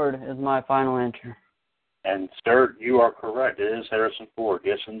Ford is my final answer. And, sir, you are correct. It is Harrison Ford.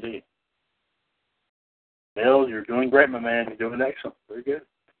 Yes, indeed. Neil, you're doing great, my man. You're doing excellent. Very good.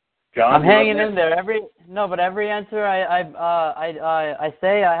 John, I'm hanging in there. Every answer I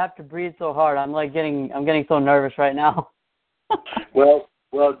say, I have to breathe so hard. I'm getting so nervous right now. Well,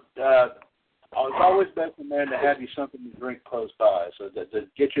 it's always best, man, to have you something to drink close by. So to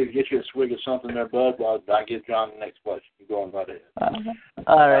get you a swig of something there, bud. I give John the next question. You're going right ahead.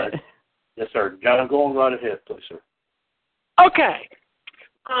 All right. Yes, sir. John, going right ahead, please, sir. Okay.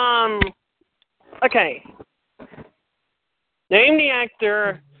 Okay. Name the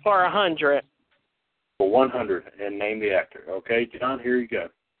actor for 100. For 100, and name the actor. Okay, John, here you go.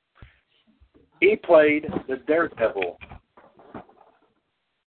 He played the Daredevil.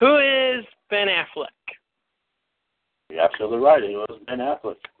 Who is Ben Affleck? You're absolutely right. It was Ben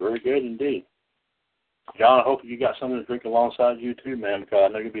Affleck. Very good indeed. John, I hope you got something to drink alongside you too, man, because I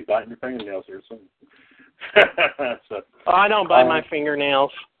know you'll be biting your fingernails here soon. I don't bite my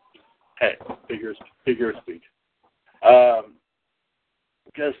fingernails. Hey, figure of speech.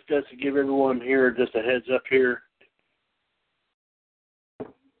 Just to give everyone here just a heads up here,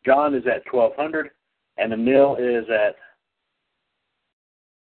 John is at 1,200, and Emil is at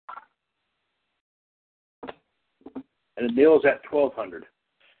and Neil's at 1,200.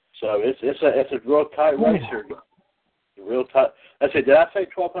 So it's a real tight race here. Real tight. Did I say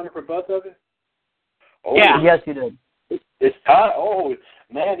 1,200 for both of you? Oh, yeah. Yes, you did. It's tied. Oh,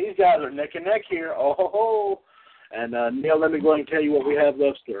 man, these guys are neck and neck here. Oh, and Neil, let me go ahead and tell you what we have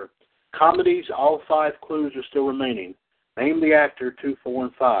left, sir. Comedies, all 5 clues are still remaining. Name the actor, 2, 4,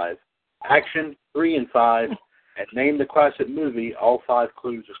 and 5. Action, 3 and 5. And name the classic movie, all 5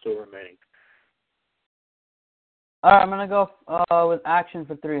 clues are still remaining. All right, I'm going to go with action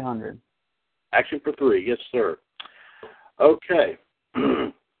for 300. Action for 3, yes, sir. Okay.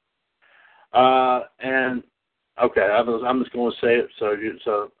 I'm just going to say it.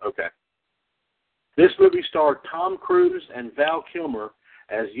 Okay. This movie starred Tom Cruise and Val Kilmer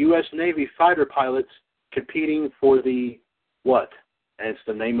as U.S. Navy fighter pilots competing for the what? And it's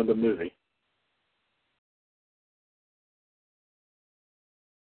the name of the movie.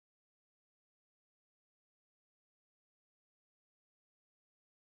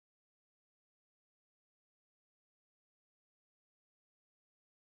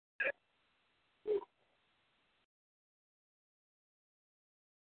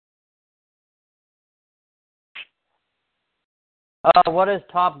 What is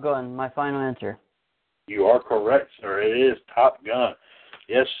Top Gun? My final answer. You are correct, sir. It is Top Gun.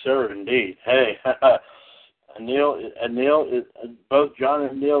 Yes, sir, indeed. Hey, both John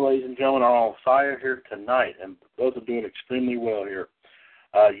and Neil, ladies and gentlemen, are on fire here tonight, and both are doing extremely well here.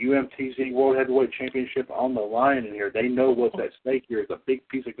 UMTC World Heavyweight Championship on the line in here. They know what that snake here is, a big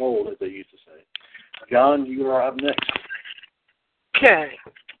piece of gold, as they used to say. John, you are up next. Okay.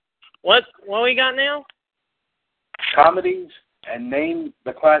 What we got now? Comedies and name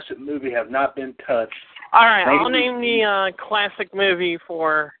the classic movie have not been touched. All right, I'll name the classic movie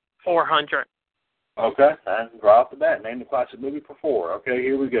for 400. Okay, and right off the bat, name the classic movie for 4. Okay,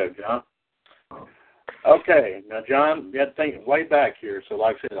 here we go, John. Okay, now, John, you have to think way back here, so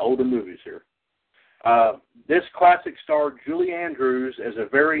like I said, older movies here. This classic starred Julie Andrews as a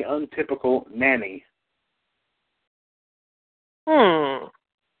very untypical nanny. Can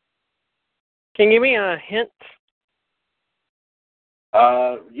you give me a hint?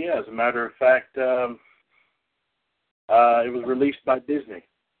 Yeah, as a matter of fact, it was released by Disney.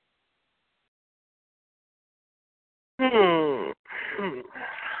 And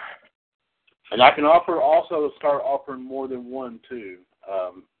I can start offering more than one, too.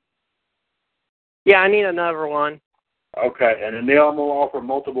 Yeah, I need another one. Okay, and then I'm going to offer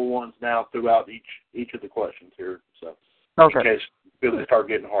multiple ones now throughout each of the questions here. So, okay. In case they start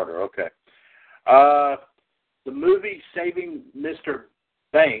getting harder. Okay. The movie Saving Mr.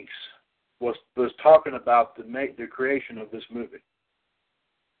 Banks was talking about the creation of this movie.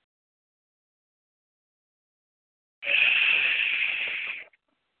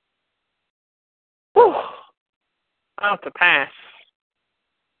 Whew. I'll have to pass.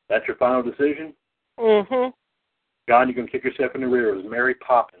 That's your final decision? Mm-hmm. John, you're going to kick yourself in the rear. It was Mary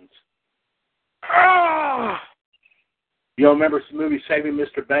Poppins. Ah! You don't remember the movie Saving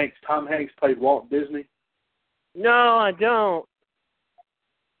Mr. Banks? Tom Hanks played Walt Disney? No, I don't.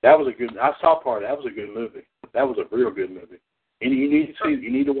 I saw part of that. That was a good movie. That was a real good movie. And you need to see it.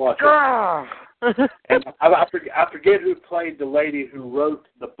 You need to watch it. Ah! And I forget who played the lady who wrote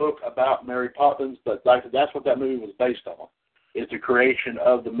the book about Mary Poppins, but that's what that movie was based on. It's the creation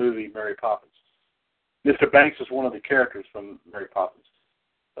of the movie Mary Poppins. Mr. Banks is one of the characters from Mary Poppins.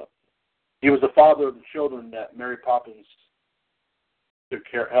 So, he was the father of the children that Mary Poppins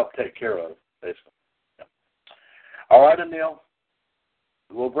helped take care of, basically. Yeah. All right, Neil.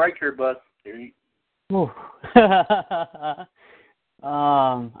 We'll break here, bud. Here you.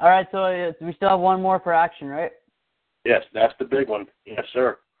 All right, so we still have one more for action, right? Yes, that's the big one. Yes,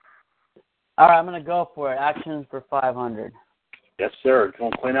 sir. All right, I'm going to go for it. Action for 500. Yes, sir. It's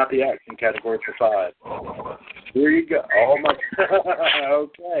going to clean out the action category for 5. Here you go. Oh, my.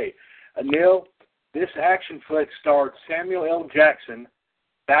 Okay. Neil, this action flick starred Samuel L. Jackson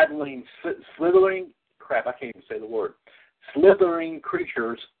battling slithering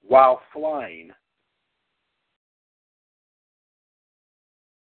creatures while flying.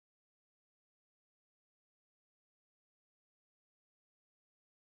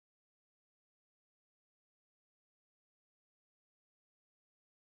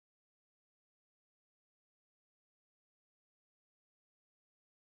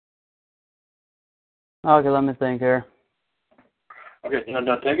 Okay, let me think here. Okay,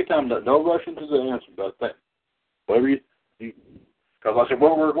 now take your time. Don't rush into the answer, but whatever you because like I said,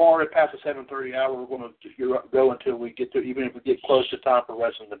 we're already past the 7:30 hour. We're going to go until we get to, even if we get close to time for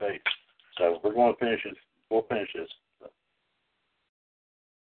wrestling debate. So we're going to finish it. We'll finish this.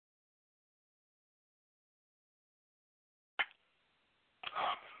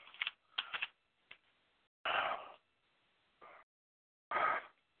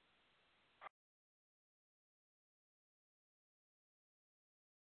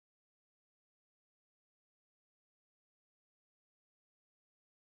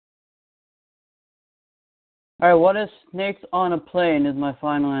 All right, what is Snakes on a Plane is my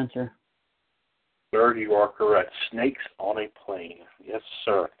final answer. Sir, you are correct. Snakes on a Plane. Yes,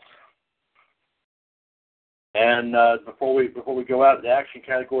 sir. And before we go out, the action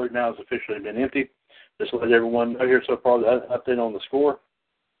category now has officially been empty. Just to let everyone know here so far, the update on the score.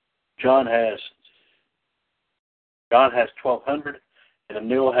 John has 1,200, and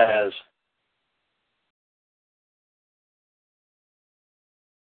Emil has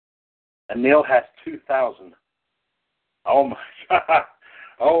 2,000. Oh my God!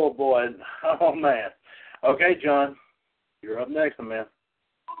 Oh boy! Oh man! Okay, John, you're up next, man.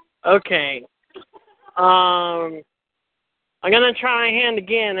 Okay. I'm gonna try a hand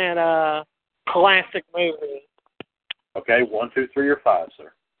again at a classic movie. Okay, 1, 2, 3, or 5,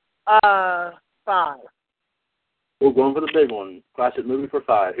 sir. 5. We're going for the big one. Classic movie for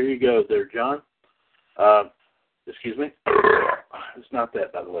 5. Here you go, there, John. Excuse me. It's not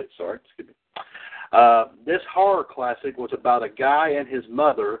that, by the way. Sorry. Excuse me. This horror classic was about a guy and his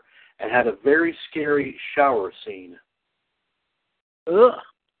mother and had a very scary shower scene. Ugh.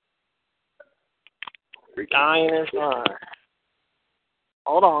 Guy in his mother.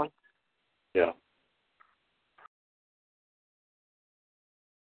 Hold on. Yeah.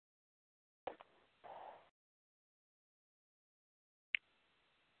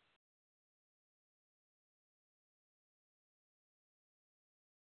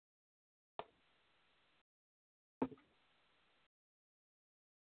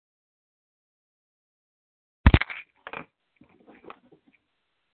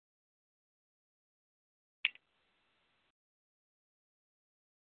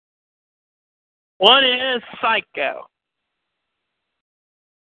 What is Psycho?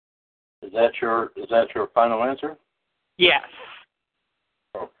 Is that your final answer? Yes.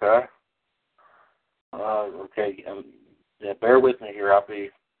 Okay. Okay. Yeah, bear with me here.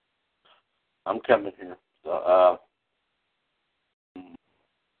 I'm coming here. So,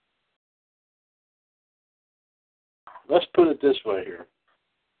 let's put it this way here.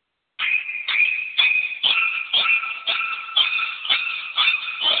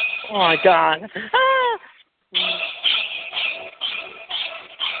 Oh my God.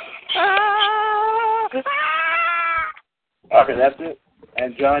 Okay, that's it.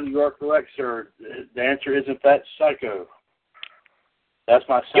 And John, you are correct, sir. The answer is in fact Psycho. That's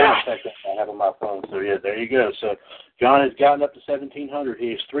my sound effect that I have on my phone. So yeah, there you go. So John has gotten up to 1,700.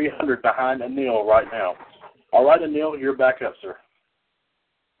 He is 300 behind Anil right now. All right, Anil, you're back up, sir.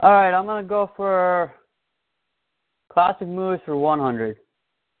 All right, I'm gonna go for classic movies for 100.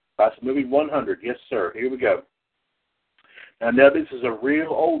 Classic movie 100. Yes, sir. Here we go. Now this is a real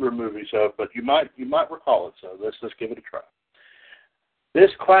older movie, but you might recall it. So let's give it a try.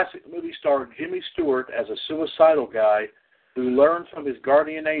 This classic movie starred Jimmy Stewart as a suicidal guy who learned from his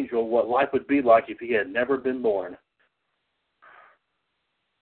guardian angel what life would be like if he had never been born.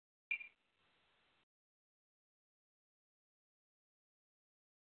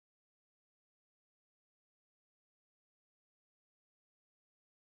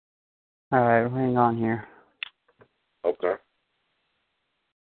 All right, hang on here. Okay.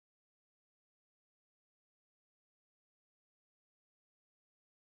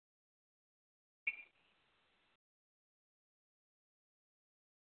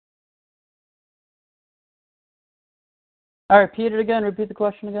 All right, repeat it again. Repeat the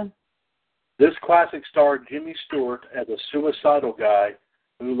question again. This classic starred Jimmy Stewart as a suicidal guy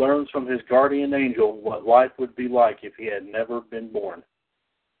who learns from his guardian angel what life would be like if he had never been born.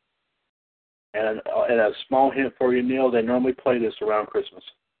 And a small hint for you, Neil, they normally play this around Christmas.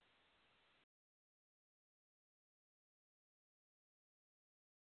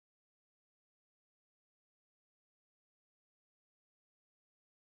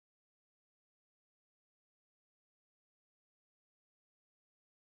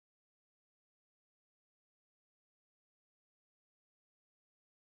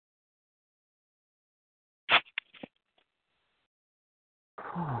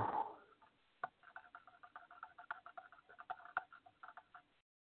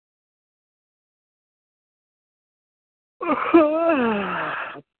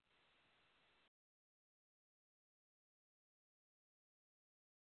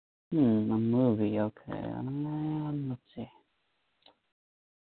 A movie, okay. Let's see.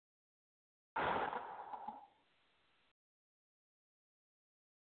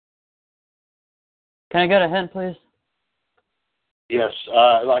 Can I get a hint, please? Yes,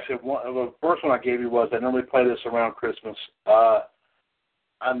 like I said, the first one I gave you was they normally play this around Christmas. I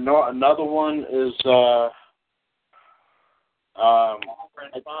know another one is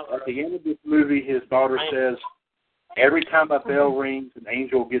at the end of this movie, his daughter says, "Every time a bell rings, an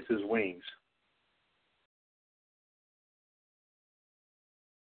angel gets his wings."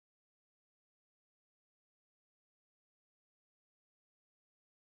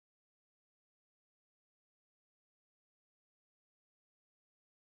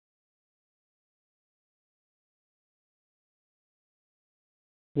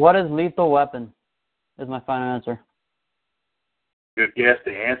 What is Lethal Weapon? Is my final answer. Good guess.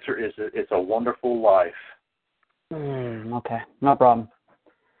 The answer is It's a Wonderful Life. Okay, no problem.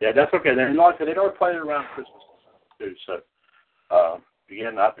 Yeah, that's okay. Then, like I said, they'd already played it around Christmas too. So,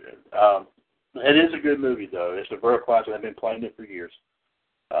 again, it is a good movie though. It's a very classic. I've been playing it for years.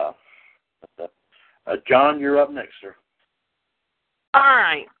 John, you're up next, sir. All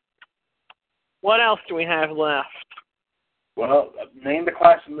right. What else do we have left? Well, name the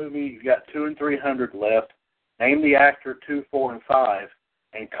classic movie. You got 2 and 300 left. Name the actor 2, 4, and 5.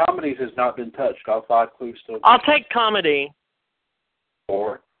 And comedies has not been touched. All 5 clues still. I'll take comedy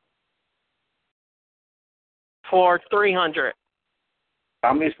 4. for 300.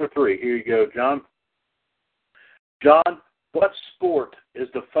 Comedies for 3. Here you go, John. John, what sport is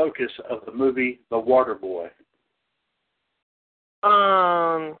the focus of the movie The Waterboy?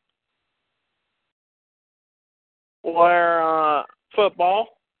 Football.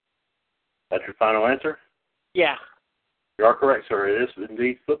 That's your final answer? Yeah. You are correct, sir. It is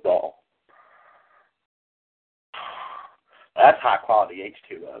indeed football. That's high quality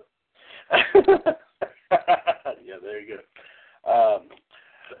H2O. Yeah, there you go.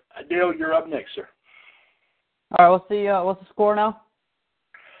 Dale, you're up next, sir. All right, what's the score now?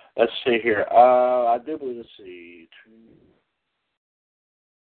 Let's see here. I do believe, let's see.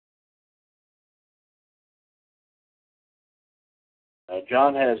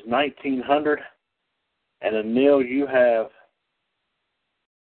 John has 1,900, and Anil, you have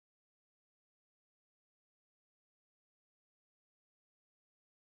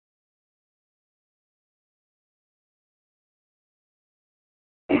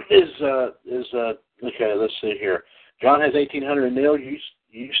okay. Let's see here. John has 1,800. Anil,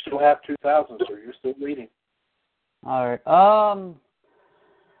 you still have 2,000, so you're still leading. All right.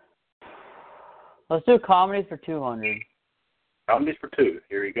 Let's do comedies for 200. Comedies for 2.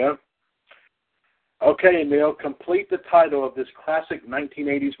 Here you go. Okay, Emil, complete the title of this classic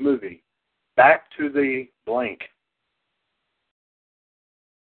 1980s movie, Back to the Blank.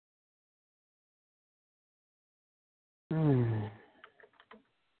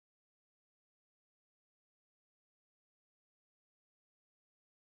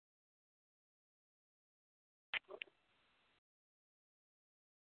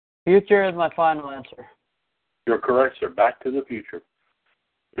 Future is my final answer. You're correct, sir. Back to the Future.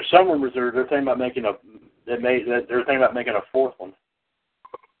 There's someone reserved. They're thinking about making a 4th one.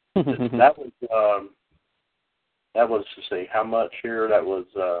 That was to see how much here. That was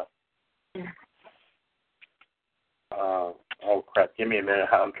oh crap! Give me a minute.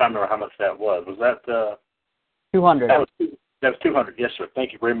 I'm trying to remember how much that was. Was that 200? That was 200. Yes, sir.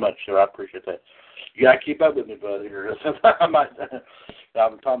 Thank you very much, sir. I appreciate that. You gotta keep up with me, bud. Here,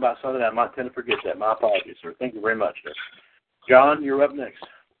 I'm talking about something I might tend to forget that. My apologies, sir. Thank you very much, sir. John, you're up next.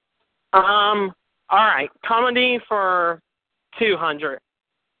 All right. Comedy for 200.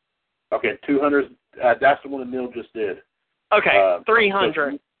 Okay, 200. That's the one that Neil just did. Okay,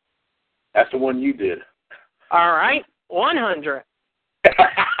 300. That's the one you did. All right, 100.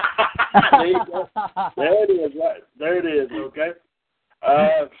 There you go. There it is. Right. There it is. Okay.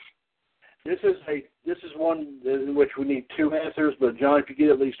 This is one in which we need 2 answers, but John, if you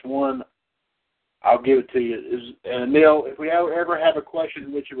get at least one, I'll give it to you. And Neil, if we ever have a question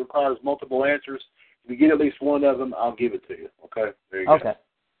in which it requires multiple answers, if you get at least one of them, I'll give it to you. Okay? There you go.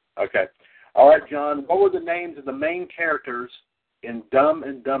 Okay. All right, John. What were the names of the main characters in Dumb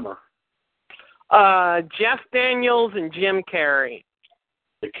and Dumber? Jeff Daniels and Jim Carrey.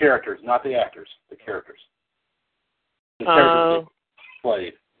 The characters, not the actors. The characters. The characters they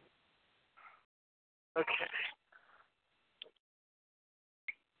played. Okay.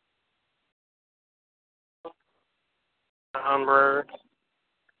 Number.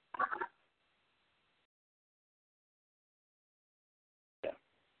 Yeah.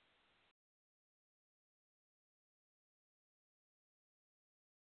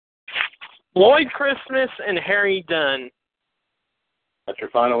 Lloyd Christmas and Harry Dunn. That's your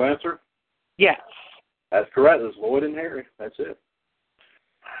final answer? Yes. That's correct. It was Lloyd and Harry. That's it.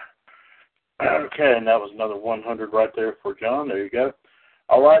 Okay, and that was another 100 right there for John. There you go.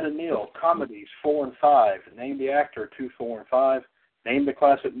 All right, Anil. Comedies 4 and 5. Name the actor 2, 4, and 5. Name the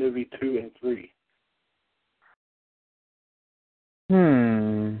classic movie 2 and 3.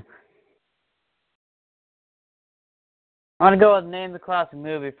 I'm going to go with name the classic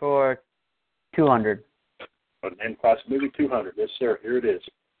movie for 200. Name the classic movie 200. Yes, sir. Here it is.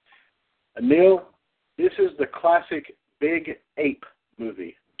 Anil, this is the classic Big Ape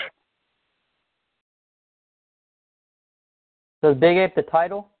movie. So is Big Ape the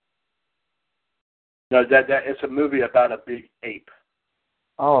title? No, that it's a movie about a big ape.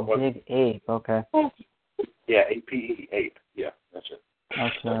 Oh, a big ape. Okay. Yeah, APE, ape. Yeah, that's it.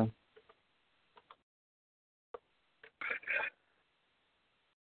 Okay.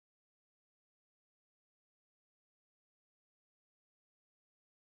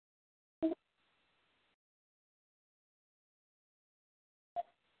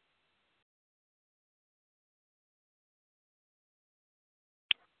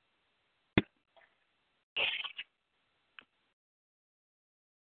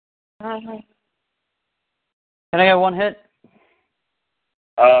 Can I get one hit?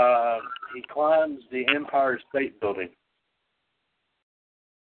 He climbs the Empire State Building.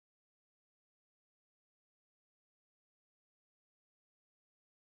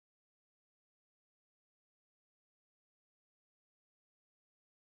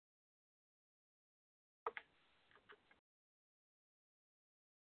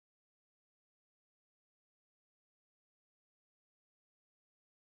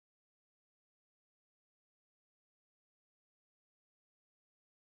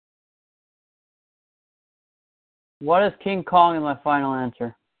 What is King Kong in my final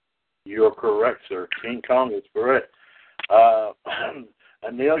answer? You're correct, sir. King Kong is correct.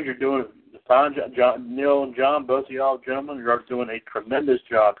 Neil, you're doing a fine job. Neil and John, both of y'all gentlemen, you're doing a tremendous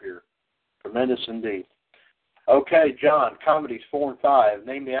job here. Tremendous indeed. Okay, John, comedies 4 and 5.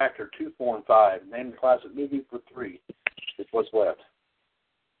 Name the actor 2, 4, and 5. Name the classic movie for 3. Is what's left.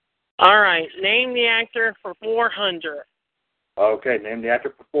 All right. Name the actor for 400. Okay, name the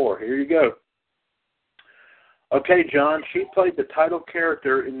actor for 4. Here you go. Okay, John, she played the title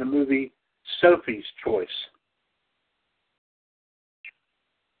character in the movie Sophie's Choice.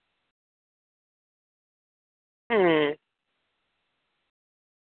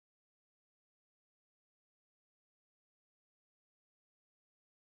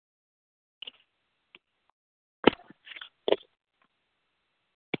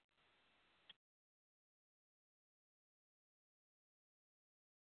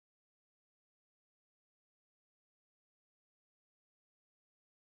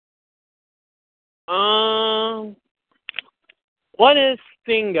 What is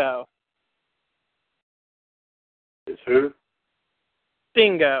Stingo? Is who?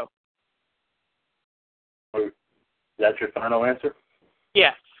 Stingo. Is that your final answer?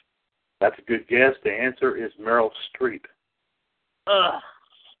 Yes. That's a good guess. The answer is Meryl Streep. Ugh.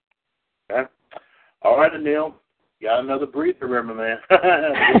 Okay. All right, Anil. Got another breather, remember, man.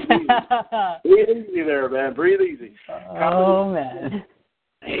 Breathe easy there, man. Breathe easy. Oh, man.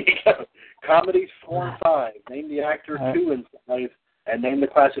 Comedies 4 and 5. Name the actor 2 and 5, and name the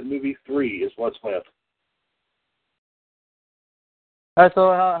classic movie 3 is what's left. All right,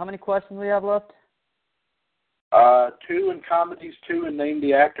 so how many questions do we have left? 2 in comedies, 2 in name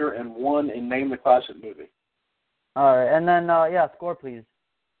the actor, and 1 in name the classic movie. All right, and then, score, please.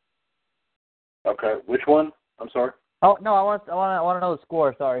 Okay, which one? I'm sorry. Oh, no, I want to know the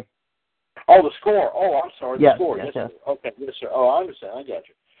score, sorry. Oh, the score. Oh, I'm sorry. The yes, score. Yes, yes. Okay, yes, sir. Oh, I understand. I got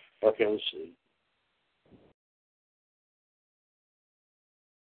you. Okay, let's see.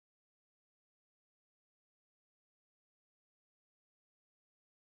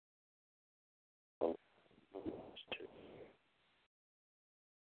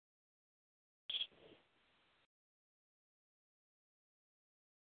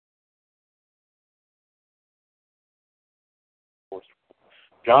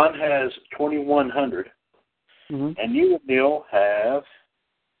 John has 2,100, and you and Neil have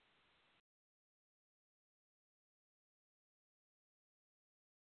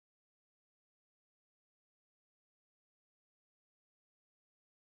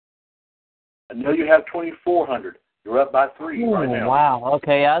 2,400. You're up by 3 right now. Wow.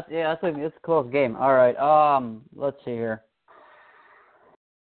 Okay. It's a close game. All right. Let's see here.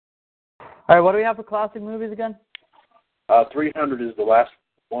 All right. What do we have for classic movies again? 300 is the last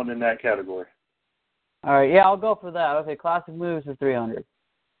one in that category. All right. Yeah, I'll go for that. Okay. Classic movies for 300.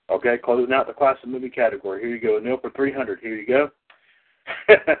 Okay. Closing out the classic movie category. Here you go. Neil for 300. Here you go.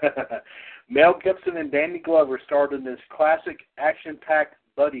 Mel Gibson and Danny Glover starred in this classic action-packed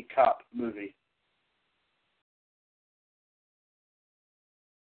buddy cop movie.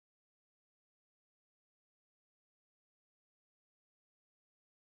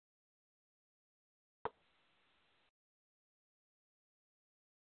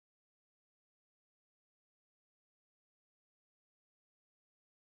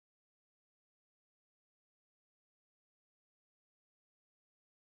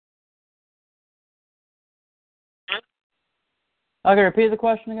 Okay, repeat the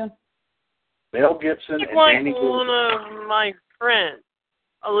question again. Mel Gibson He's and like Danny Glover. one of my friends.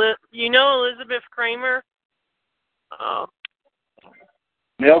 You know Elizabeth Kramer? Oh.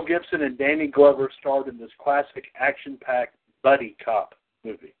 Mel Gibson and Danny Glover starred in this classic action-packed buddy cop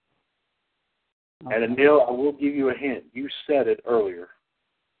movie. Okay. And Neil, I will give you a hint. You said it earlier.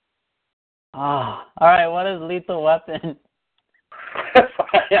 All right, what is Lethal Weapon?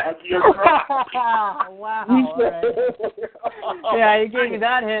 You're right. Wow. All right. Yeah, you gave me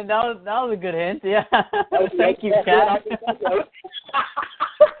that hint. That was a good hint. Yeah. Thank you, Kat.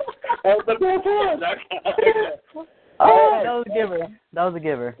 That was a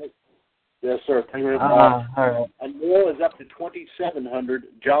giver. Yes, sir. Thank you very much. All right. And Neil is up to 2,700.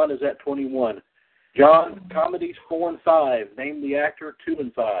 John is at 21. John, comedies 4 and 5. Name the actor 2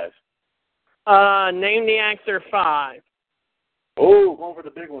 and 5. Name the actor 5. Oh, going for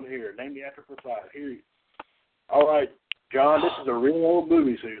the big one here. Name the actor for 5. Here. All right, John, this is a real old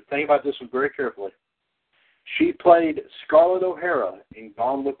movie, so you think about this one very carefully. She played Scarlett O'Hara in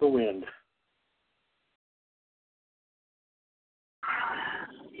Gone with the Wind.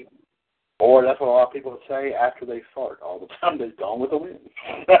 Or that's what a lot of people say after they fart all the time. They're Gone with the Wind.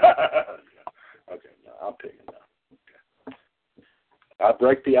 Okay, no, I'm picking now. Okay. I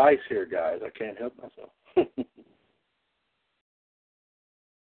break the ice here, guys. I can't help myself.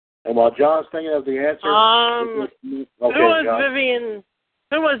 And while John's thinking of the answer, Who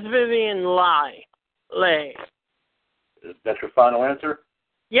was Vivian Leigh? That's your final answer?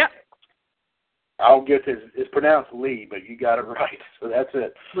 Yep. I'll get this. It's pronounced Lee, but you got it right. So that's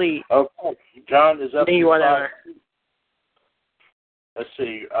it. Lee. Okay. John is up Lee, to whatever. 5. Let's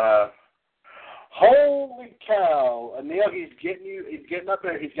see. Holy cow! Neil, he's getting up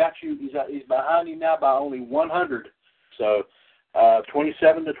there. He's got you. He's behind you now by only 100. So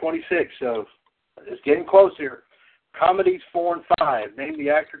 27 to 26. So it's getting close here. Comedies 4 and 5. Name the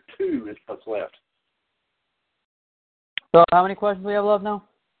actor 2 is what's left. So how many questions do we have left now?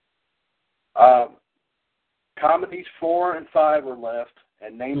 Comedies 4 and 5 are left,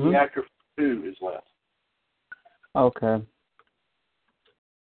 and name the actor 2 is left. Okay.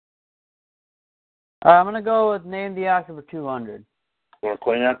 I'm going to go with name the actor for 200. Want to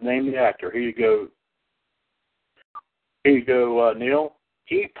clean out name the actor. Here you go. Here you go, Neil.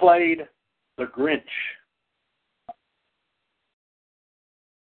 He played the Grinch.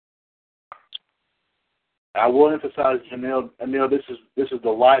 I will emphasize, Neil, this is the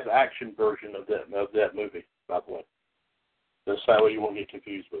live action version of that movie, by the way. That's how you won't get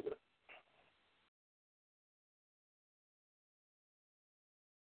confused with it.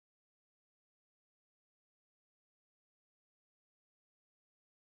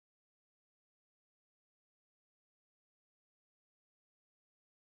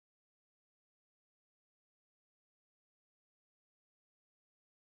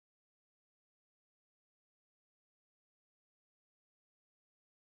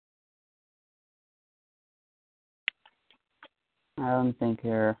 I don't think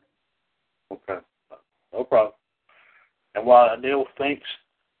here. Okay. No problem. And while Neil thinks,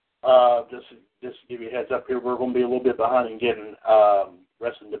 just to give you a heads up here, we're going to be a little bit behind in getting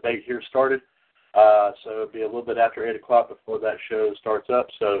rest of the debate here started. So it'll be a little bit after 8 o'clock before that show starts up.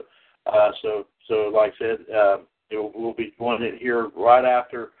 So like I said, we'll be going in here right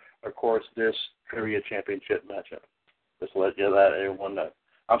after, of course, this trivia championship matchup. Just to let you that everyone know.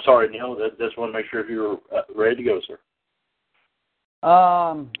 I'm sorry, Neil. Just want to make sure if you're ready to go, sir.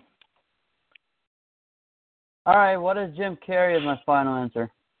 All right, what is Jim Carrey as my final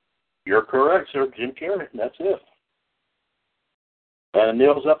answer? You're correct, sir. Jim Carrey. That's it. And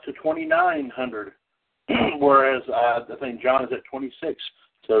Neil's up to 2,900, whereas I think John is at 26.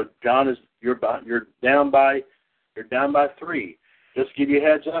 So John you're down by 3. Just to give you a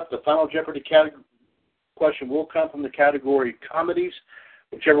heads up, the final Jeopardy question will come from the category comedies.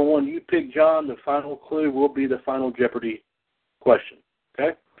 Whichever one you pick, John, the final clue will be the final Jeopardy question.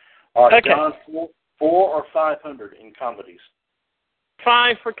 Okay? All right, okay. John, 4 or 500 in comedies?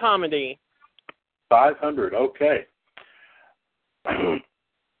 5 for comedy. 500, okay.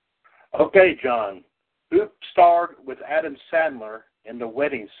 Okay, John. Who starred with Adam Sandler in The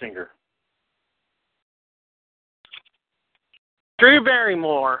Wedding Singer? Drew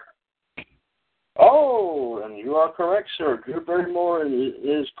Barrymore. Oh, and you are correct, sir. Drew Barrymore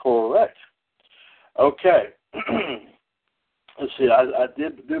is correct. Okay. Let's see. I do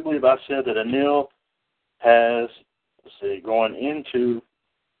believe I said that Anil has, going into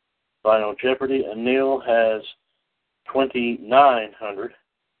Final Jeopardy, Anil has 2,900.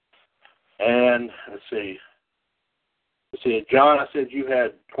 And let's see, John, I said you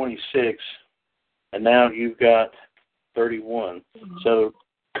had 26, and now you've got 31. So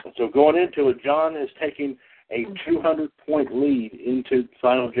going into it, John is taking a 200-point lead into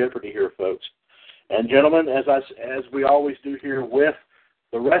Final Jeopardy here, folks. And gentlemen, as we always do here with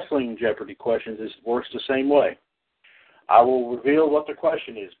the wrestling Jeopardy questions works the same way. I will reveal what the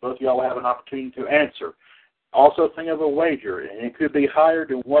question is. Both of y'all will have an opportunity to answer. Also, think of a wager, and it could be higher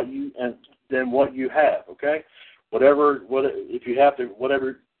than what you have. Okay, whatever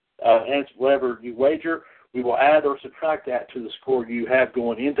you wager, we will add or subtract that to the score you have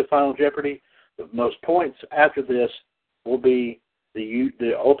going into Final Jeopardy. The most points after this will be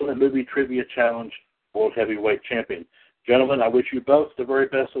the Ultimate Movie Trivia Challenge World Heavyweight Champion. Gentlemen, I wish you both the very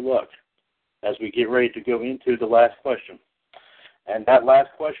best of luck as we get ready to go into the last question. And that last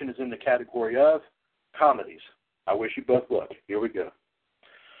question is in the category of comedies. I wish you both luck. Here we go.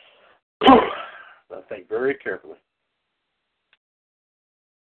 I think very carefully.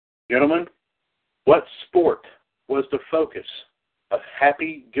 Gentlemen, what sport was the focus of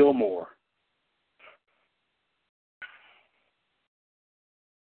Happy Gilmore?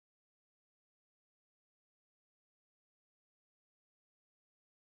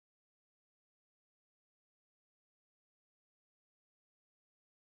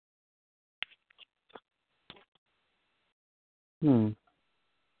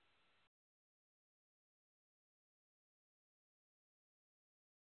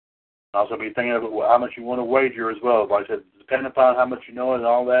 Also be thinking of how much you want to wager as well. Like I said, depending upon how much you know and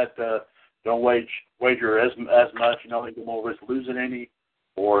all that, don't wager as much. You know, you get more risk losing any,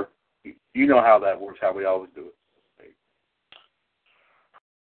 or you know how that works, how we always do it.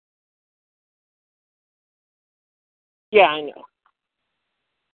 Yeah, I know.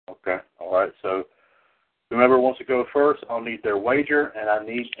 Okay, all right. So whoever wants to go first, I'll need their wager, and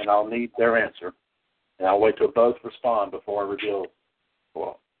I'll need their answer, and I'll wait till both respond before I reveal.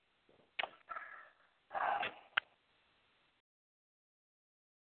 Well.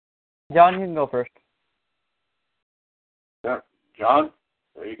 John, you can go first. Yeah, John,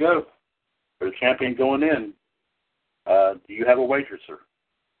 there you go. For the champion going in. Do you have a wager, sir?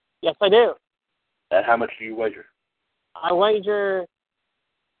 Yes, I do. And how much do you wager? I wager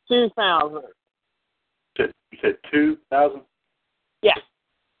 2,000. You said 2,000? Yeah.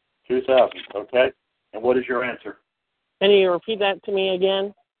 2,000, okay. And what is your answer? Can you repeat that to me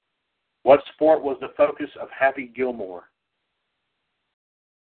again? What sport was the focus of Happy Gilmore?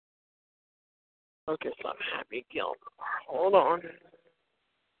 Focus on Happy Gilmore. Hold on.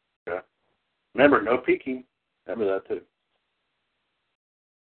 Okay. Remember, no peeking. Remember that, too.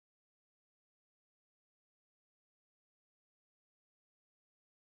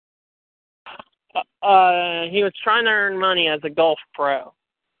 He was trying to earn money as a golf pro.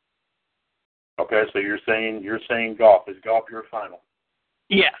 Okay, so you're saying golf. Is golf your final?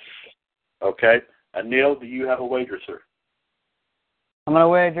 Yes. Okay. Neil, do you have a wager, sir? I'm going to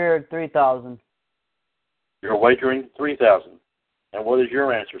wager 3,000. You're wagering 3,000. And what is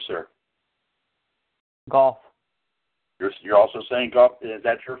your answer, sir? Golf. You're also saying golf. Is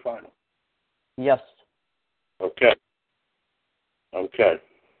that your final? Yes. Okay. Okay.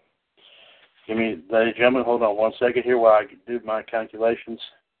 Give me, ladies and gentlemen, hold on 1 second here while I do my calculations.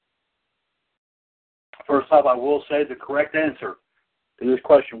 First off, I will say the correct answer to this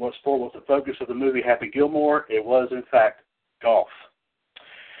question, what sport was the focus of the movie Happy Gilmore? It was, in fact, golf.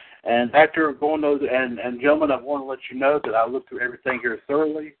 And after going over, and gentlemen, I want to let you know that I looked through everything here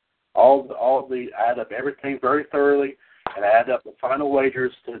thoroughly, I add up everything very thoroughly, and I add up the final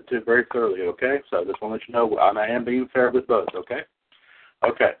wagers to very thoroughly, okay? So I just want to let you know I am being fair with both, okay?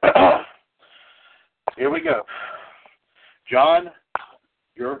 Okay. Here we go. John,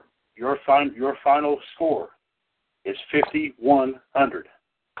 your final score is 5,100.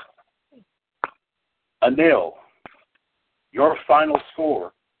 Anil, your final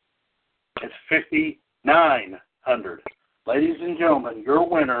score is 5,900. Ladies and gentlemen, your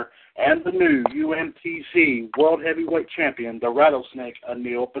winner and the new UMTC World Heavyweight Champion, the Rattlesnake,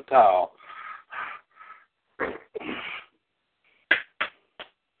 Anil Patel.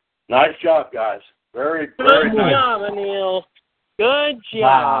 Nice job, guys. Very Good nice. job, Anil. Good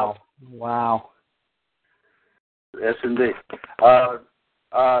job. Wow. Yes, indeed.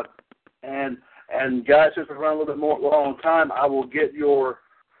 And guys, since we're running a little bit more long time, I will get your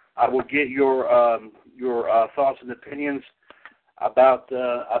thoughts and opinions about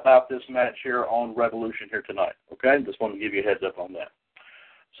this match here on Revolution here tonight. Okay, just want to give you a heads up on that.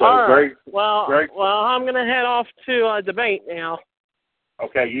 So, all right. Greg, well, I'm going to head off to debate now.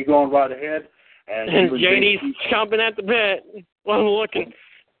 Okay, you going right ahead. And JD's chomping at the bit. I'm looking.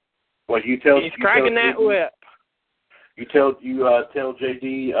 Well, he's cracking that whip. You tell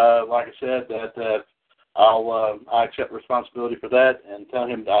JD, like I said, that I accept responsibility for that, and tell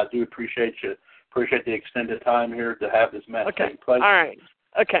him that I do appreciate the extended time here to have this match take place. All right.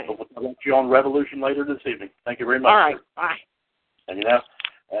 Okay. So we'll see you on Revolution later this evening. Thank you very much. All right. Sir. Bye. And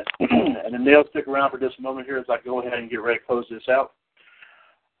And then Neil, stick around for just a moment here as I go ahead and get ready to close this out.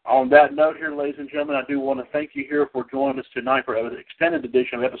 On that note here, ladies and gentlemen, I do want to thank you here for joining us tonight for an extended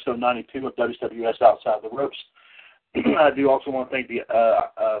edition of episode 92 of WCWUS Outside the Ropes. I do also want to thank the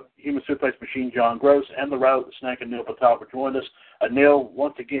Human Suplex Machine, John Gross, and the Rattlesnake and Neil Patel for joining us. Neil,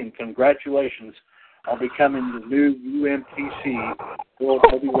 once again, congratulations on becoming the new UMTC World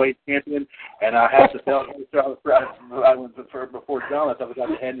Heavyweight Champion. And I have to tell you, before John, I thought I was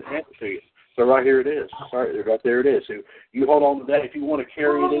going to hand it to you. So right here it is. Right there it is. So you hold on to that. If you want to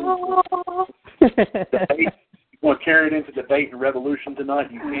carry it into debate and revolution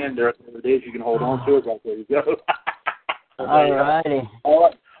tonight, you can. There it is. You can hold on to it. Right there you go. All righty. All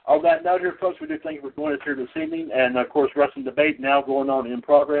right. On that note here, folks, we do thank you for joining us here this evening. And, of course, wrestling debate now going on in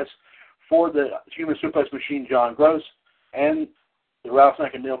progress for the Human Suplex Machine, John Gross, and the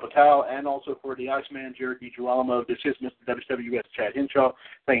Rattlesnake and Neil Patel, and also for the Iceman, Jared DiGirolamo. This is Mr. WCWUS, Chad Henshaw.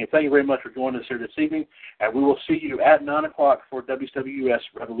 Thank you very much for joining us here this evening, and we will see you at 9 o'clock for WCWUS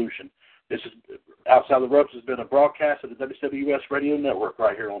Revolution. This is Outside the Ropes has been a broadcast of the WCWUS Radio Network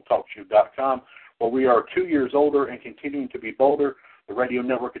right here on TalkShoe.com, where we are 2 years older and continuing to be bolder. The radio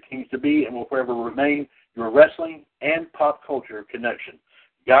network continues to be and will forever remain your wrestling and pop culture connection.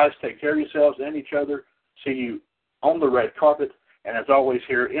 Guys, take care of yourselves and each other. See you on the red carpet. And as always,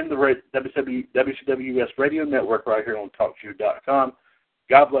 here in the WCWUS Radio Network right here on TalkShoe.com.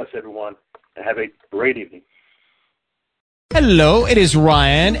 God bless everyone, and have a great evening. Hello, it is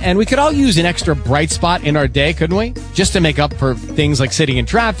Ryan, and we could all use an extra bright spot in our day, couldn't we? Just to make up for things like sitting in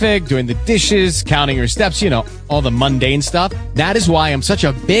traffic, doing the dishes, counting your steps, all the mundane stuff. That is why I'm such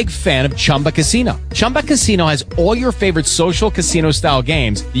a big fan of Chumba Casino. Chumba Casino has all your favorite social casino-style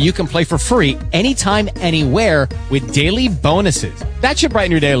games that you can play for free anytime, anywhere with daily bonuses. That should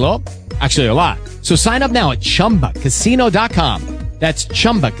brighten your day a little. Actually, a lot. So sign up now at ChumbaCasino.com. That's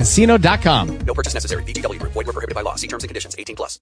ChumbaCasino.com. No purchase necessary. VGW Group. Void where prohibited by law. See terms and conditions. 18+.